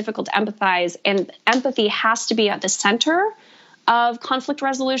that difficult to empathize, and empathy has to be at the center of conflict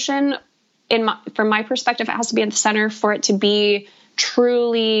resolution. From my perspective, it has to be at the center for it to be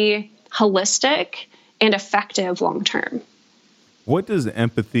truly holistic and effective long term. What does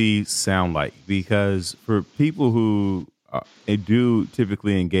empathy sound like? Because for people who do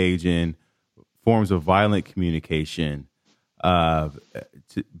typically engage in forms of violent communication,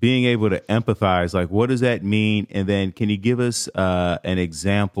 being able to empathize, like what does that mean? And then can you give us an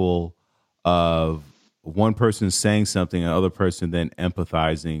example of one person saying something, and other person then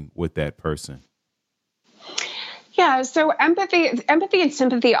empathizing with that person? Yeah, so empathy and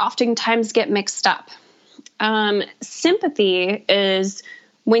sympathy oftentimes get mixed up. Sympathy is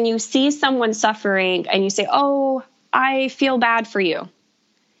when you see someone suffering and you say, "Oh, I feel bad for you.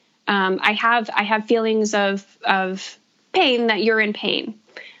 I have feelings of pain that you're in pain."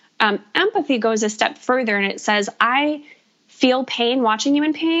 Empathy goes a step further and it says, "I feel pain watching you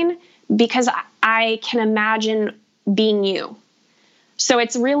in pain because I can imagine being you." So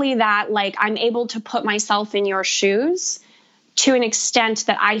it's really that, like, I'm able to put myself in your shoes to an extent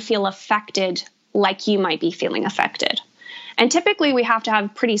that I feel affected like you might be feeling affected. And typically we have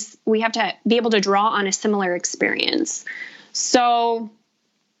to be able to draw on a similar experience. So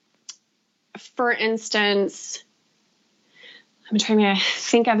for instance, I'm trying to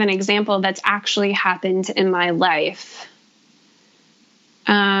think of an example that's actually happened in my life.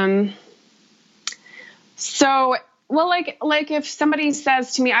 Like if somebody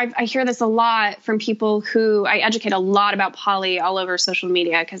says to me, I hear this a lot from people who I educate a lot about poly all over social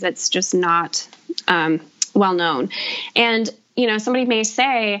media because it's just not well known. And, somebody may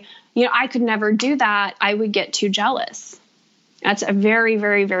say, I could never do that. I would get too jealous. That's a very,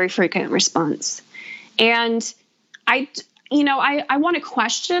 very, very frequent response. And I want to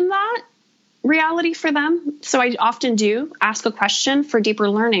question that reality for them. So I often do ask a question for deeper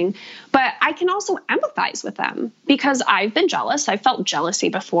learning, but I can also empathize with them because I've been jealous. I've felt jealousy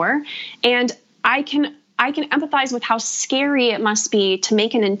before, and I can empathize with how scary it must be to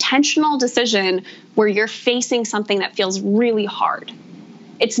make an intentional decision where you're facing something that feels really hard.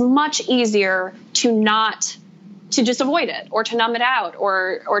 It's much easier to just avoid it or to numb it out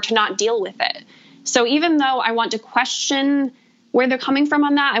or to not deal with it. So even though I want to question where they're coming from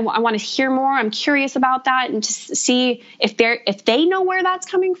on that, I want to hear more. I'm curious about that and to see if they know where that's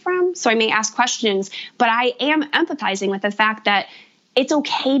coming from. So I may ask questions, but I am empathizing with the fact that it's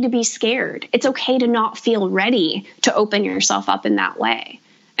okay to be scared. It's okay to not feel ready to open yourself up in that way.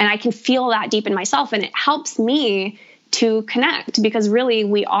 And I can feel that deep in myself, and it helps me to connect because really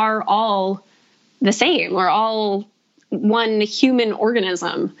we are all the same. We're all one human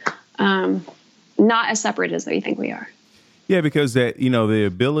organism, not as separate as we think we are. Yeah, because the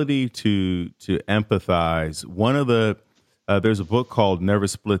ability to empathize. One of the there's a book called Never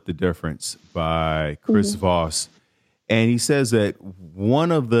Split the Difference by Chris Voss, and he says that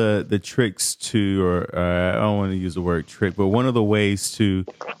one of the tricks to, or I don't want to use the word trick, but one of the ways to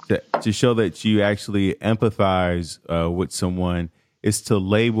show that you actually empathize with someone is to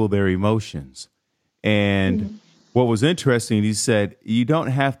label their emotions. And what was interesting, he said, you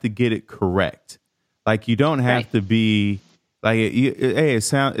don't have to get it correct. Like you don't have to be like, hey,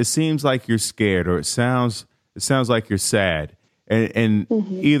 it seems like you're scared, or it sounds like you're sad. And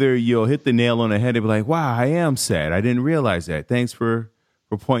either you'll hit the nail on the head and be like, wow, I am sad. I didn't realize that. Thanks for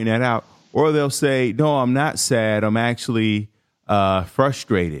pointing that out. Or they'll say, no, I'm not sad. I'm actually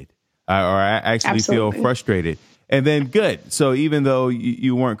frustrated, or I actually feel frustrated. And then good. So even though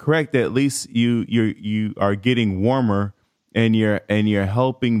you weren't correct, at least you are getting warmer, and you're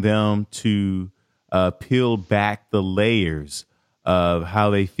helping them to peel back the layers of how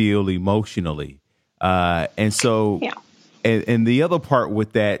they feel emotionally. And so, and the other part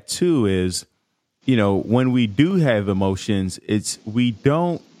with that too is, when we do have emotions, we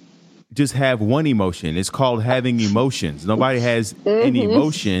don't just have one emotion. It's called having emotions. Nobody has any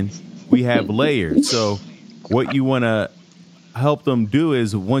emotion. We have layers. So what you want to help them do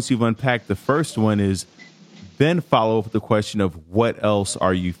is, once you've unpacked the first one, is then follow up with the question of what else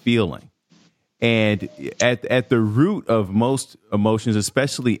are you feeling? And at the root of most emotions,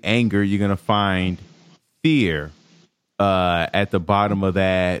 especially anger, you're going to find fear at the bottom of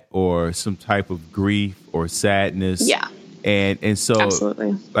that, or some type of grief or sadness. Yeah. And so,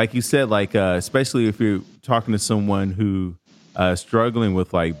 absolutely, like you said, like especially if you're talking to someone who struggling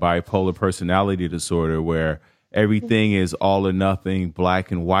with like bipolar personality disorder, where everything is all or nothing,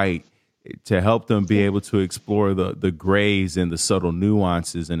 black and white, to help them be able to explore the grays and the subtle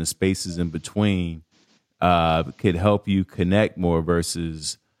nuances and the spaces in between could help you connect more,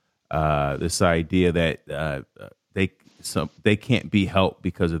 versus this idea that they can't be helped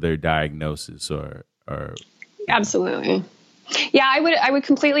because of their diagnosis or Absolutely. Yeah, I would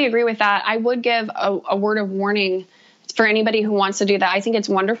completely agree with that. I would give a word of warning for anybody who wants to do that. I think it's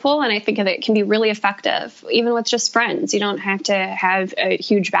wonderful, and I think that it can be really effective, even with just friends. You don't have to have a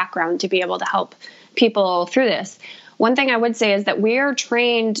huge background to be able to help people through this. one thing I would say is that we are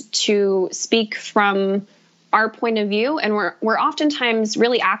trained to speak from our point of view, and we're oftentimes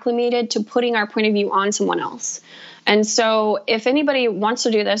really acclimated to putting our point of view on someone else. And so if anybody wants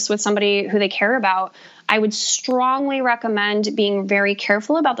to do this with somebody who they care about, I would strongly recommend being very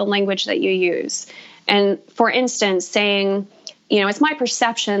careful about the language that you use. And for instance, saying, it's my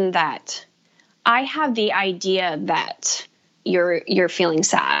perception that, I have the idea that you're feeling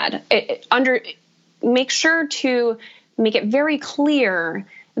sad. Make sure to make it very clear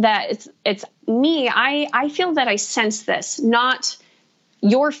that it's me. I feel that I sense this, not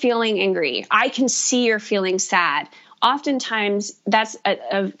you're feeling angry. I can see you're feeling sad. Oftentimes, that's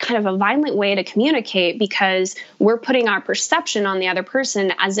a kind of a violent way to communicate because we're putting our perception on the other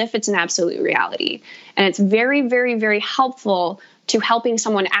person as if it's an absolute reality. And it's very, very, very helpful to helping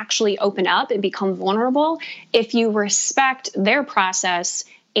someone actually open up and become vulnerable if you respect their process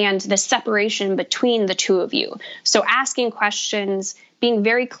and the separation between the two of you. So asking questions, being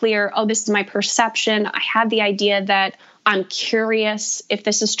very clear, this is my perception. I have the idea that I'm curious if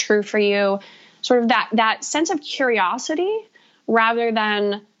this is true for you. Sort of that sense of curiosity rather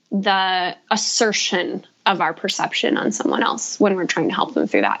than the assertion of our perception on someone else when we're trying to help them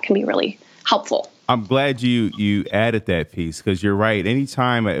through that can be really helpful. I'm glad you added that piece because you're right.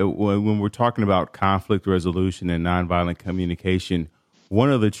 Anytime when we're talking about conflict resolution and nonviolent communication, one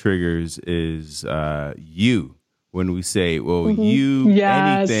of the triggers is you. When we say,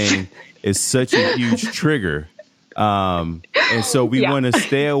 anything is such a huge trigger. And so we want to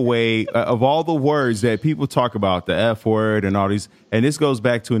stay away of all the words that people talk about, the F word and all these. And this goes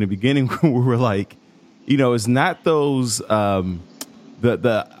back to in the beginning when we were like, it's not those the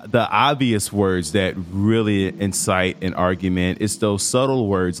obvious words that really incite an argument. It's those subtle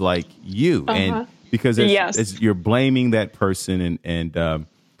words like you. And because you're blaming that person and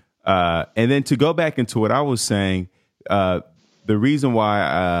then to go back into what I was saying, the reason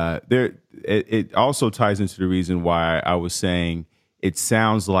why it also ties into the reason why I was saying it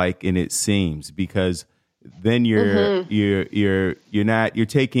sounds like and it seems, because then you're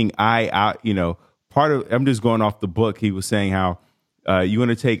taking I out. Part of I'm just going off the book. He was saying how you want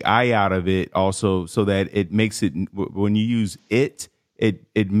to take I out of it also so that it makes it when you use it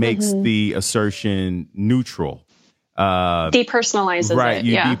makes the assertion neutral. Depersonalizes right, it.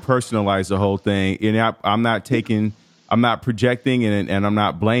 You depersonalize the whole thing. I'm not projecting and I'm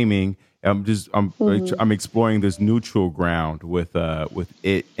not blaming. I'm exploring this neutral ground with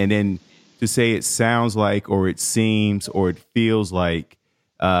it, and then to say it sounds like, or it seems, or it feels like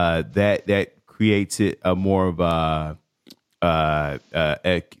that creates it a more of a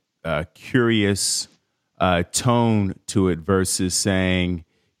curious tone to it versus saying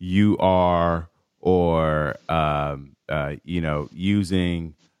you are or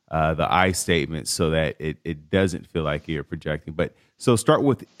using the I statement so that it doesn't feel like you're projecting. But so start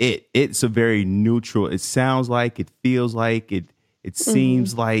with it. It's a very neutral. It sounds like, it feels like, it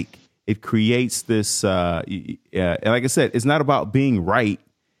seems like, it creates this. And like I said, it's not about being right.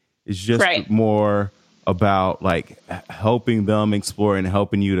 It's just more about like helping them explore and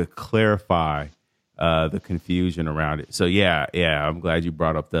helping you to clarify the confusion around it. So yeah, I'm glad you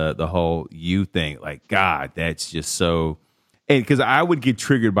brought up the whole you thing. Like, God, that's just so. And because I would get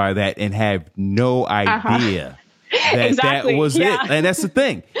triggered by that and have no idea that was it. And that's the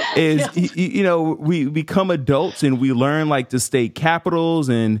thing is, we become adults and we learn like the state capitals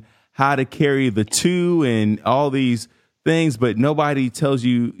and how to carry the two and all these things, but nobody tells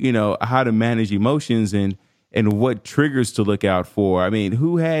you, how to manage emotions and what triggers to look out for. I mean,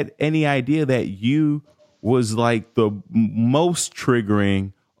 who had any idea that you was like the most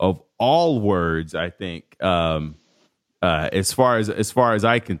triggering of all words, I think, as far as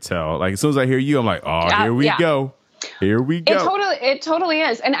I can tell. Like, as soon as I hear you, I'm like, here we go. Here we go. It totally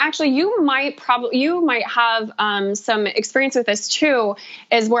is. And actually, you might have some experience with this too,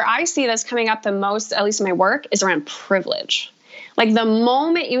 is where I see this coming up the most, at least in my work, is around privilege. Like the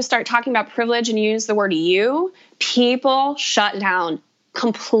moment you start talking about privilege and you use the word you, people shut down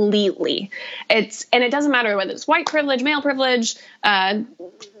completely. And it doesn't matter whether it's white privilege, male privilege,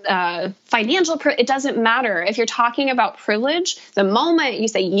 financial privilege. It doesn't matter. If you're talking about privilege, the moment you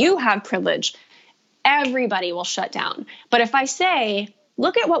say you have privilege, everybody will shut down. But if I say,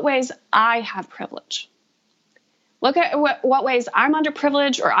 look at what ways I have privilege. Look at what ways I'm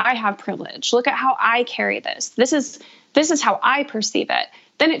underprivileged or I have privilege. Look at how I carry this. This is how I perceive it.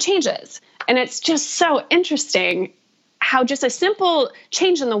 Then it changes. And it's just so interesting how just a simple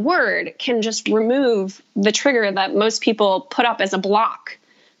change in the word can just remove the trigger that most people put up as a block,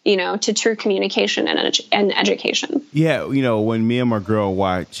 to true communication and education. Yeah. When me and my girl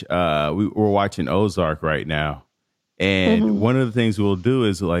watch, we're watching Ozark right now. And one of the things we'll do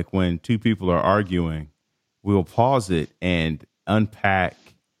is, like, when two people are arguing, we'll pause it and unpack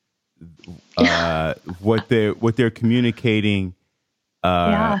what they're communicating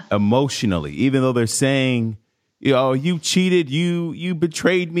emotionally, even though they're saying, you cheated, you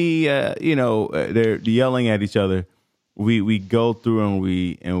betrayed me, they're yelling at each other. We go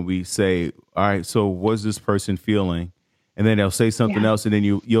through and we say, all right, so what's this person feeling? And then they'll say something else, and then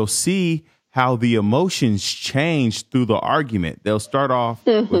you'll see how the emotions change through the argument. They'll start off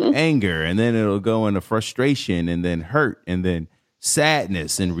with anger, and then it'll go into frustration, and then hurt, and then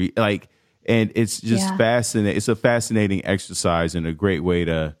sadness, and it's just fascinating. It's a fascinating exercise and a great way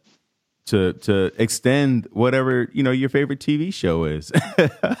to extend whatever your favorite TV show is.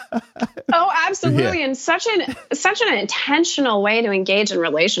 Oh, absolutely. Yeah. And such an intentional way to engage in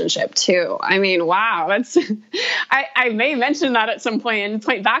relationship too. I mean, wow, I may mention that at some point and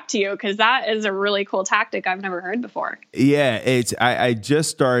point back to you, because that is a really cool tactic I've never heard before. Yeah,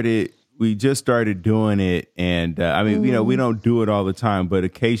 we just started doing it, and we don't do it all the time, but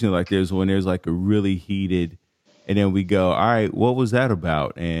occasionally, like, when there's like a really heated. And then we go, all right, what was that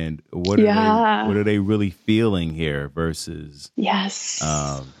about? And what are they really feeling here versus? Yes.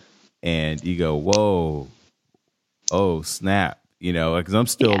 And you go, whoa, oh, snap, because I'm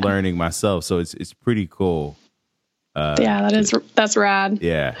still learning myself. So it's pretty cool. That's rad.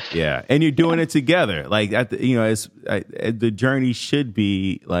 Yeah. Yeah. And you're doing it together. Like, the journey should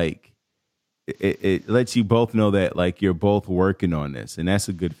be like, it lets you both know that, like, you're both working on this. And that's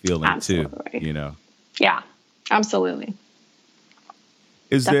a good feeling too, Yeah. Absolutely.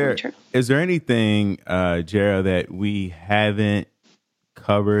 Is there anything, Jara, that we haven't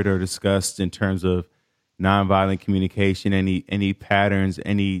covered or discussed in terms of nonviolent communication? Any patterns?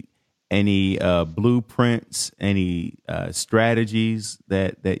 Any blueprints? Any strategies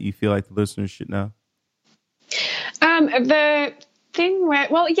that you feel like the listeners should know? The thing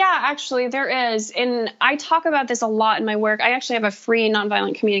actually there is, and I talk about this a lot in my work. I actually have a free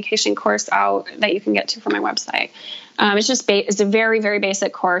nonviolent communication course out that you can get to from my website. It's a very, very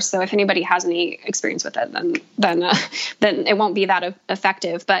basic course. So if anybody has any experience with it, then it won't be that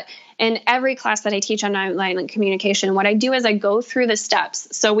effective. But in every class that I teach on nonviolent communication, what I do is I go through the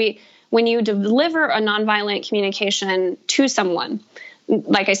steps. So when you deliver a nonviolent communication to someone,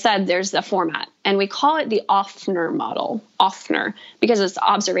 like I said, there's the format, and we call it the Offner model, because it's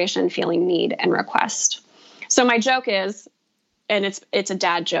observation, feeling, need, and request. So my joke is, and it's a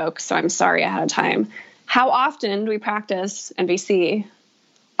dad joke, so I'm sorry ahead of time. How often do we practice NVC?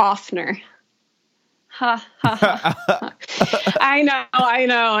 Offner. Ha, ha, ha. I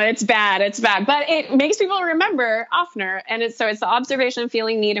know. It's bad. But it makes people remember Offner. And it's the observation,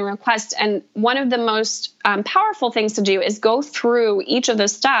 feeling, need, and request. And one of the most powerful things to do is go through each of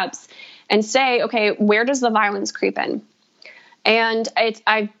those steps and say, okay, where does the violence creep in? And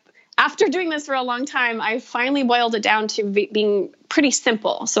after doing this for a long time, I finally boiled it down to being pretty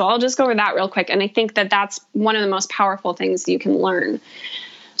simple. So I'll just go over that real quick. And I think that that's one of the most powerful things you can learn.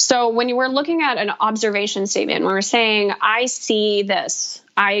 So when we're looking at an observation statement, when we're saying, I see this,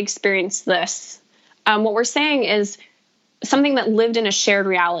 I experience this, what we're saying is something that lived in a shared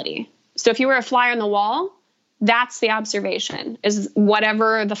reality. So if you were a fly on the wall, that's the observation, is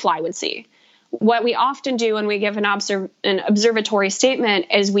whatever the fly would see. What we often do when we give an observatory statement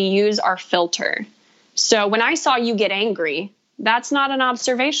is we use our filter. So when I saw you get angry, that's not an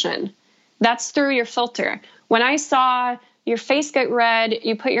observation. That's through your filter. When I saw your face get red,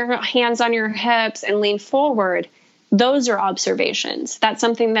 you put your hands on your hips and lean forward, those are observations. That's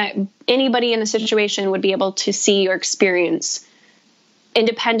something that anybody in the situation would be able to see or experience,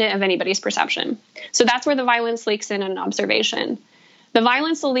 independent of anybody's perception. So that's where the violence leaks in an observation. The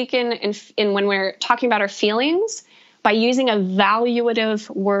violence will leak in when we're talking about our feelings by using evaluative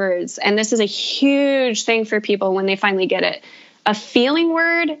words. And this is a huge thing for people when they finally get it. A feeling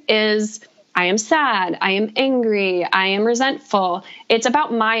word is, I am sad, I am angry, I am resentful. It's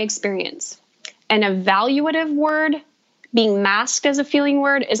about my experience. An evaluative word, being masked as a feeling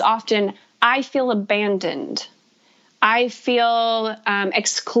word, is often, I feel abandoned. I feel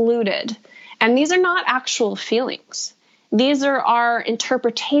excluded. And these are not actual feelings. These are our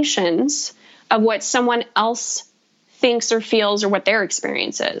interpretations of what someone else thinks or feels or what their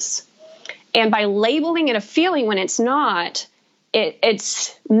experience is. And by labeling it a feeling when it's not,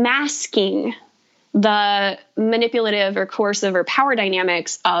 it's masking the manipulative or coercive or power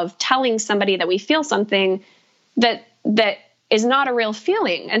dynamics of telling somebody that we feel something that is not a real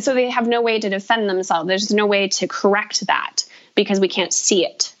feeling. And so they have no way to defend themselves. There's no way to correct that because we can't see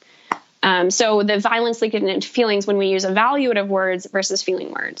it. So the violence leaked into feelings when we use evaluative words versus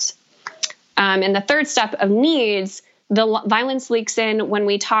feeling words. And the third step of needs, violence leaks in when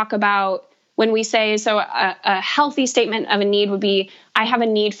we talk about, when we say, so a healthy statement of a need would be, I have a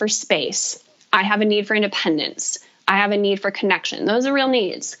need for space. I have a need for independence. I have a need for connection. Those are real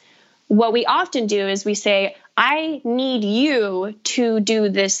needs. What we often do is we say, I need you to do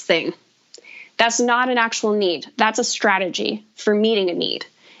this thing. That's not an actual need. That's a strategy for meeting a need.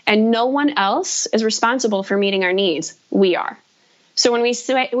 And no one else is responsible for meeting our needs. We are. So when we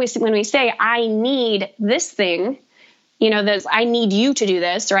say I need this thing, I need you to do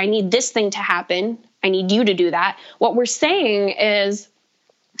this, or I need this thing to happen, I need you to do that. What we're saying is,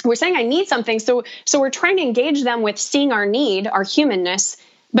 we're saying I need something. So we're trying to engage them with seeing our need, our humanness,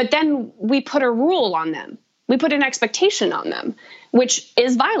 but then we put a rule on them. We put an expectation on them, which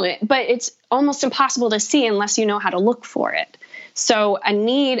is violent, but it's almost impossible to see unless you know how to look for it. So a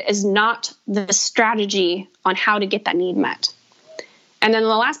need is not the strategy on how to get that need met. And then the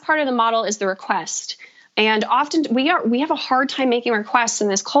last part of the model is the request. And often we have a hard time making requests in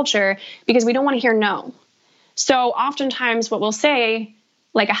this culture because we don't want to hear no. So oftentimes what we'll say,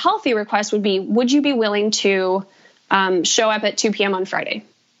 like a healthy request would be, would you be willing to show up at 2 p.m. on Friday?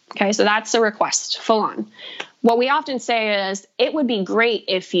 Okay, so that's a request, full on. What we often say is, it would be great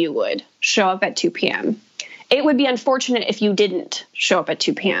if you would show up at 2 p.m. It would be unfortunate if you didn't show up at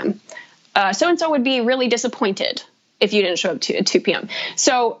 2 p.m. So-and-so would be really disappointed if you didn't show up at 2 p.m.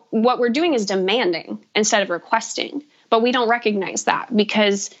 So what we're doing is demanding instead of requesting, but we don't recognize that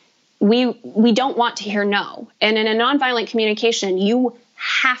because we don't want to hear no. And in a nonviolent communication, you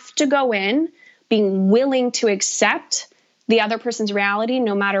have to go in being willing to accept the other person's reality,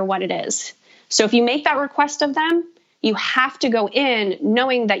 no matter what it is. So if you make that request of them, you have to go in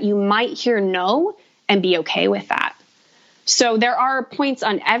knowing that you might hear no and be okay with that. So there are points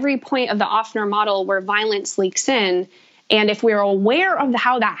on every point of the Offner model where violence leaks in. And if we're aware of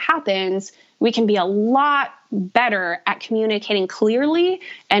how that happens, we can be a lot better at communicating clearly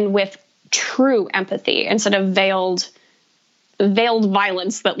and with true empathy instead of veiled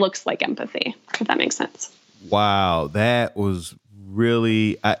violence that looks like empathy, if that makes sense. Wow, that was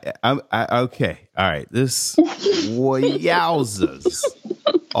really okay. All right, this yowzas,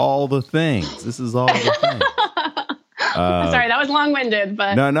 all the things. This is all the things. Sorry, that was long-winded,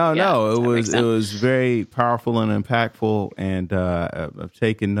 but no. It was very powerful and impactful, and I've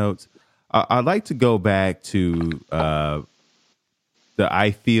taken notes. I'd like to go back to the I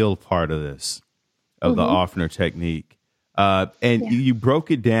feel part of this, of the Offner technique, and you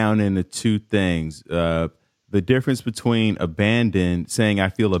broke it down into two things. The difference between saying I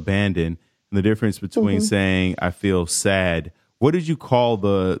feel abandoned, and the difference between saying I feel sad. What did you call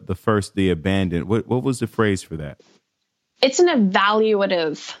the abandoned? What was the phrase for that? It's an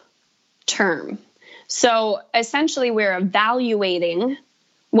evaluative term. So essentially we're evaluating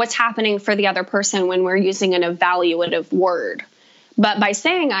what's happening for the other person when we're using an evaluative word. But by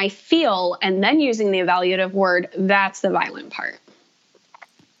saying I feel and then using the evaluative word, that's the violent part.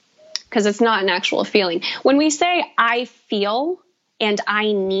 Because it's not an actual feeling. When we say I feel and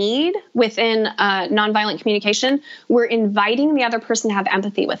I need within nonviolent communication, we're inviting the other person to have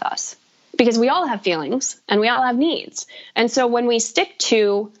empathy with us. Because we all have feelings and we all have needs. And so when we stick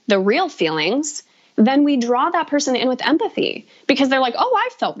to the real feelings, then we draw that person in with empathy because they're like, oh,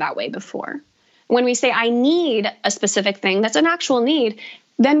 I've felt that way before. When we say I need a specific thing that's an actual need,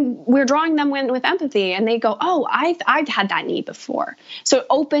 then we're drawing them in with empathy and they go, oh, I've had that need before. So it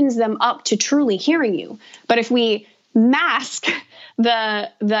opens them up to truly hearing you. But if we mask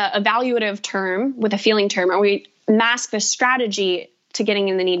the evaluative term with a feeling term, or we mask the strategy to getting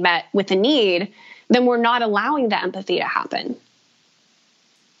in the need met with a need, then we're not allowing the empathy to happen.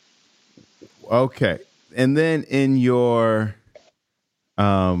 Okay. And then in your,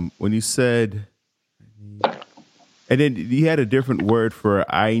 when you said, and then you had a different word for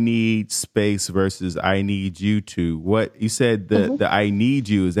I need space versus I need you to. What you said, the I need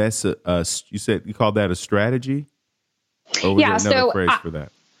you, is that's you said you called that a strategy? Or was there another phrase for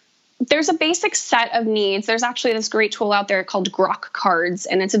that? There's a basic set of needs. There's actually this great tool out there called Grok cards,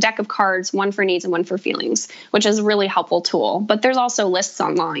 and it's a deck of cards, one for needs and one for feelings, which is a really helpful tool. But there's also lists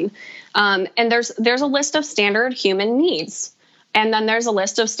online. And there's a list of standard human needs. And then there's a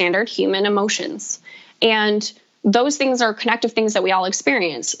list of standard human emotions. And those things are connective things that we all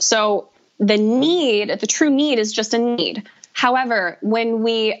experience. So the true need is just a need. However, when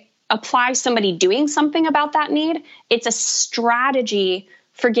we apply somebody doing something about that need, it's a strategy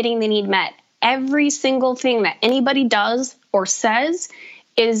for getting the need met. Every single thing that anybody does or says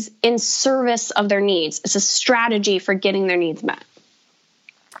is in service of their needs. It's a strategy for getting their needs met.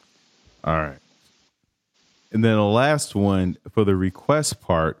 All right. And then the last one for the request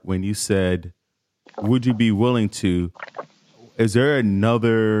part, when you said would you be willing to? Is there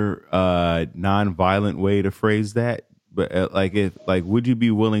another nonviolent way to phrase that? But would you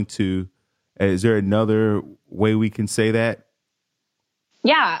be willing to? Is there another way we can say that?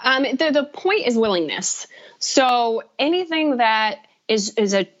 Yeah, the point is willingness. So anything that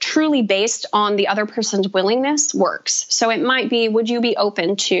is a truly based on the other person's willingness works. So it might be, would you be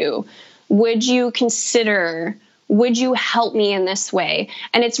open to? Would you consider? Would you help me in this way?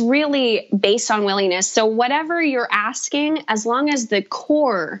 And it's really based on willingness. So whatever you're asking, as long as the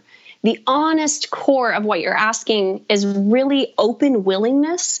honest core of what you're asking is really open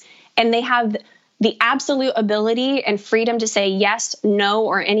willingness, and they have the absolute ability and freedom to say yes, no,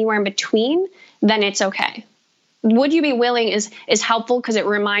 or anywhere in between, then it's okay. Would you be willing is helpful because it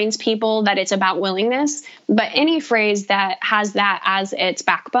reminds people that it's about willingness. But any phrase that has that as its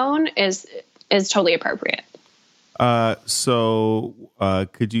backbone is totally appropriate. So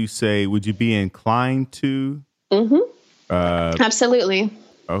could you say, would you be inclined to? Mm-hmm. Absolutely.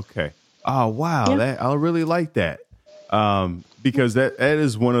 Okay. Oh, wow. Yeah. I really like that. Because that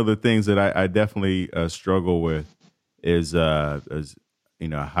is one of the things that I definitely struggle with is how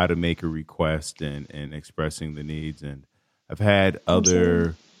to make a request and expressing the needs. And I've had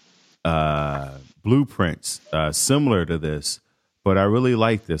other blueprints similar to this, but I really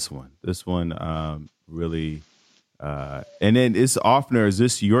like this one. This one really. And then is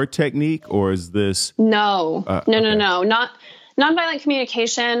this your technique or is this? No. Okay. Nonviolent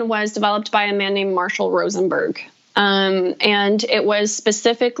communication was developed by a man named Marshall Rosenberg. And it was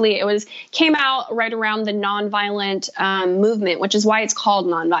came out right around the nonviolent movement, which is why it's called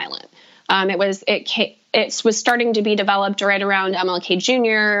nonviolent. It was starting to be developed right around MLK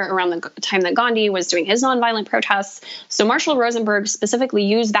Jr., around the time that Gandhi was doing his nonviolent protests. So Marshall Rosenberg specifically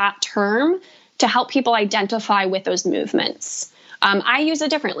used that term to help people identify with those movements. I use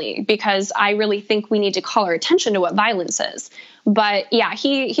it differently because I really think we need to call our attention to what violence is. But yeah,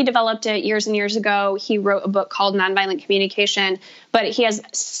 he developed it years and years ago. He wrote a book called Nonviolent Communication, but he has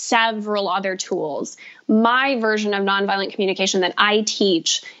several other tools. My version of nonviolent communication that I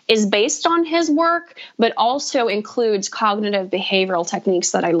teach is based on his work, but also includes cognitive behavioral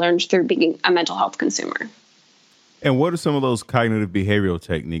techniques that I learned through being a mental health consumer. And what are some of those cognitive behavioral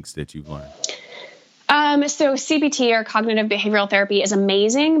techniques that you've learned? So CBT, or cognitive behavioral therapy, is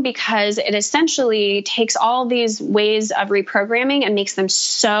amazing because it essentially takes all these ways of reprogramming and makes them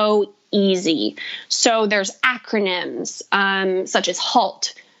so easy. So there's acronyms such as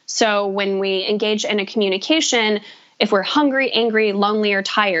HALT. So when we engage in a communication, if we're hungry, angry, lonely, or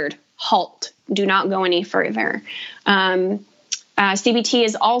tired, HALT. Do not go any further. CBT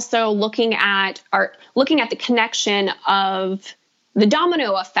is also looking at the connection of the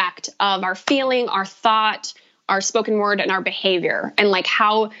domino effect of our feeling, our thought, our spoken word, and our behavior, and like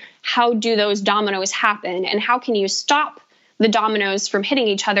how do those dominoes happen, and how can you stop the dominoes from hitting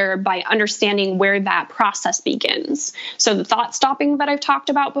each other by understanding where that process begins. So the thought stopping that I've talked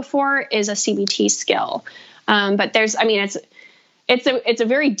about before is a CBT skill, but it's a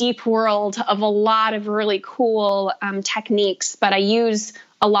very deep world of a lot of really cool techniques, but I use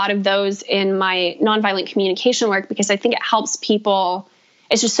a lot of those in my nonviolent communication work because I think it helps people.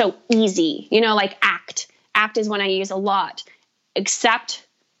 It's just so easy, like ACT. ACT is one I use a lot. Accept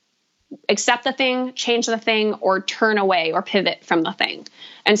the thing, change the thing, or turn away or pivot from the thing.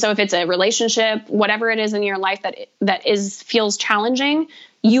 And so if it's a relationship, whatever it is in your life that feels challenging,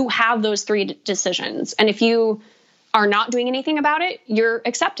 you have those three decisions. And if you are not doing anything about it, you're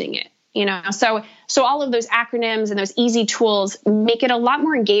accepting it. So all of those acronyms and those easy tools make it a lot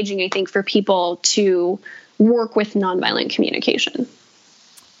more engaging, I think, for people to work with nonviolent communication.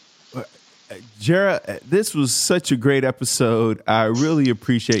 Jara, this was such a great episode. I really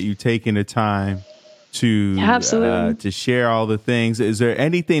appreciate you taking the time to share all the things. Is there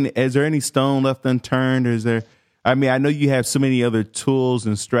any stone left unturned? I know you have so many other tools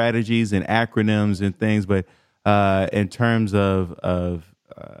and strategies and acronyms and things, but in terms of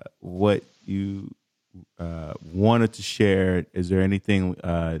what you wanted to share, is there anything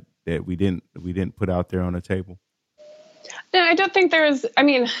that we didn't put out there on the table? No, I don't think there's.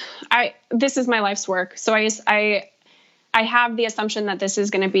 This is my life's work, so I have the assumption that this is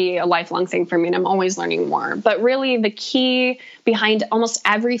going to be a lifelong thing for me, and I'm always learning more. But really, the key behind almost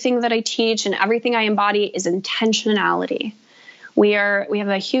everything that I teach and everything I embody is intentionality. We have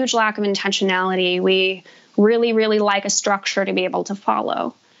a huge lack of intentionality. We really, really like a structure to be able to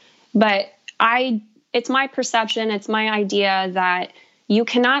follow. But it's my perception, it's my idea that you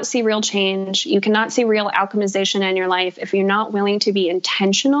cannot see real change, you cannot see real alchemization in your life if you're not willing to be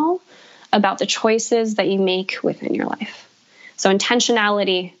intentional about the choices that you make within your life. So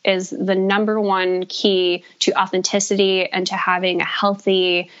intentionality is the number one key to authenticity and to having a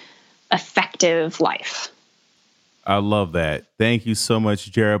healthy, effective life. I love that. Thank you so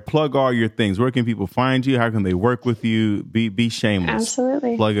much, Jarrett. Plug all your things. Where can people find you? How can they work with you? Be shameless.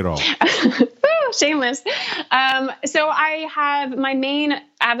 Absolutely. Plug it all. Shameless. So I have my main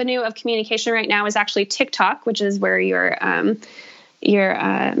avenue of communication right now is actually TikTok, which is where your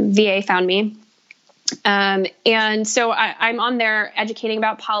VA found me. And so I'm on there educating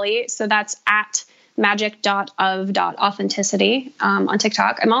about poly. So that's at magic.of.authenticity on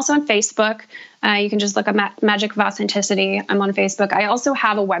TikTok. I'm also on Facebook. You can just look up Magic of Authenticity. I'm on Facebook. I also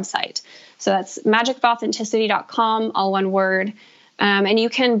have a website. So that's magicofauthenticity.com, all one word. And you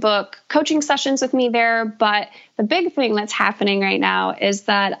can book coaching sessions with me there. But the big thing that's happening right now is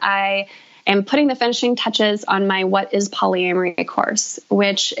that I am putting the finishing touches on my What is Polyamory course,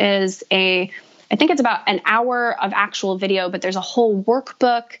 which is I think it's about an hour of actual video, but there's a whole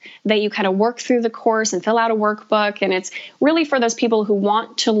workbook that you kind of work through the course and fill out a workbook. And it's really for those people who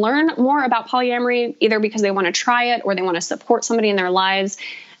want to learn more about polyamory, either because they want to try it or they want to support somebody in their lives.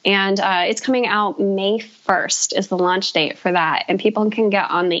 And it's coming out May 1st is the launch date for that. And people can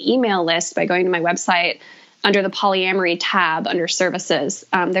get on the email list by going to my website under the polyamory tab under services.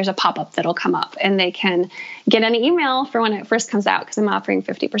 There's a pop-up that'll come up and they can get an email for when it first comes out because I'm offering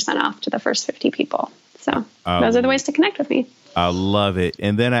 50% off to the first 50 people. So those are the ways to connect with me. I love it.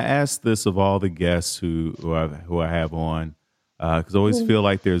 And then I ask this of all the guests who I have on, because I always feel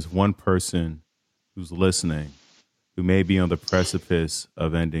like there's one person who's listening who may be on the precipice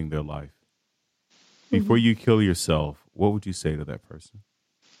of ending their life. Before you kill yourself, what would you say to that person?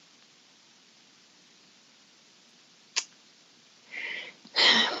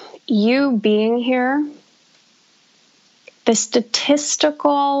 You being here, the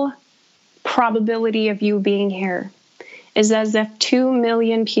statistical probability of you being here is as if 2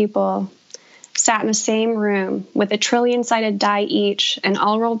 million people sat in the same room with a trillion-sided die each and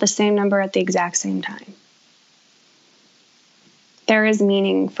all rolled the same number at the exact same time. There is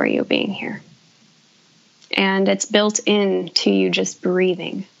meaning for you being here. And it's built into you just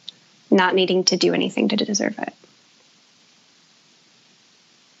breathing, not needing to do anything to deserve it.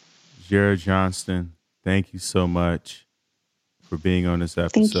 Jarrett Johnston, thank you so much for being on this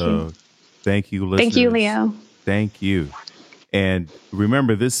episode. Thank you, listeners. Thank you, Leo. Thank you. And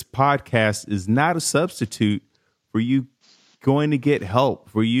remember, this podcast is not a substitute for you going to get help,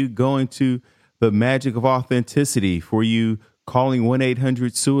 for you going to the Magic of Authenticity, for you calling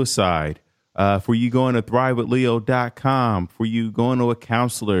 1-800-SUICIDE, for you going to thrivewithleo.com, for you going to a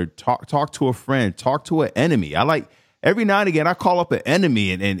counselor, talk to a friend, talk to an enemy. Every now and again, I call up an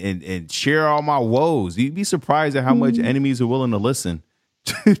enemy and share all my woes. You'd be surprised at how much enemies are willing to listen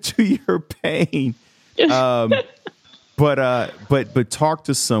to your pain. But talk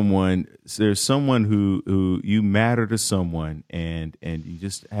to someone. There's someone who you matter to someone, and you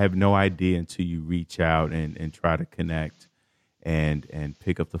just have no idea until you reach out and try to connect and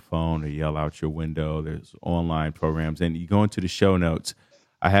pick up the phone or yell out your window. There's online programs, and you go into the show notes.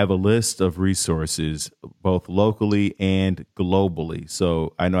 I have a list of resources, both locally and globally.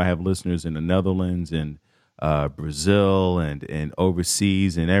 So I know I have listeners in the Netherlands and Brazil and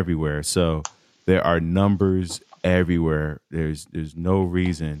overseas and everywhere. So there are numbers everywhere. There's no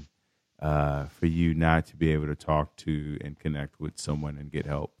reason for you not to be able to talk to and connect with someone and get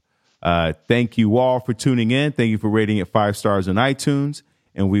help. Thank you all for tuning in. Thank you for rating it 5 stars on iTunes,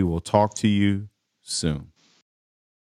 and we will talk to you soon.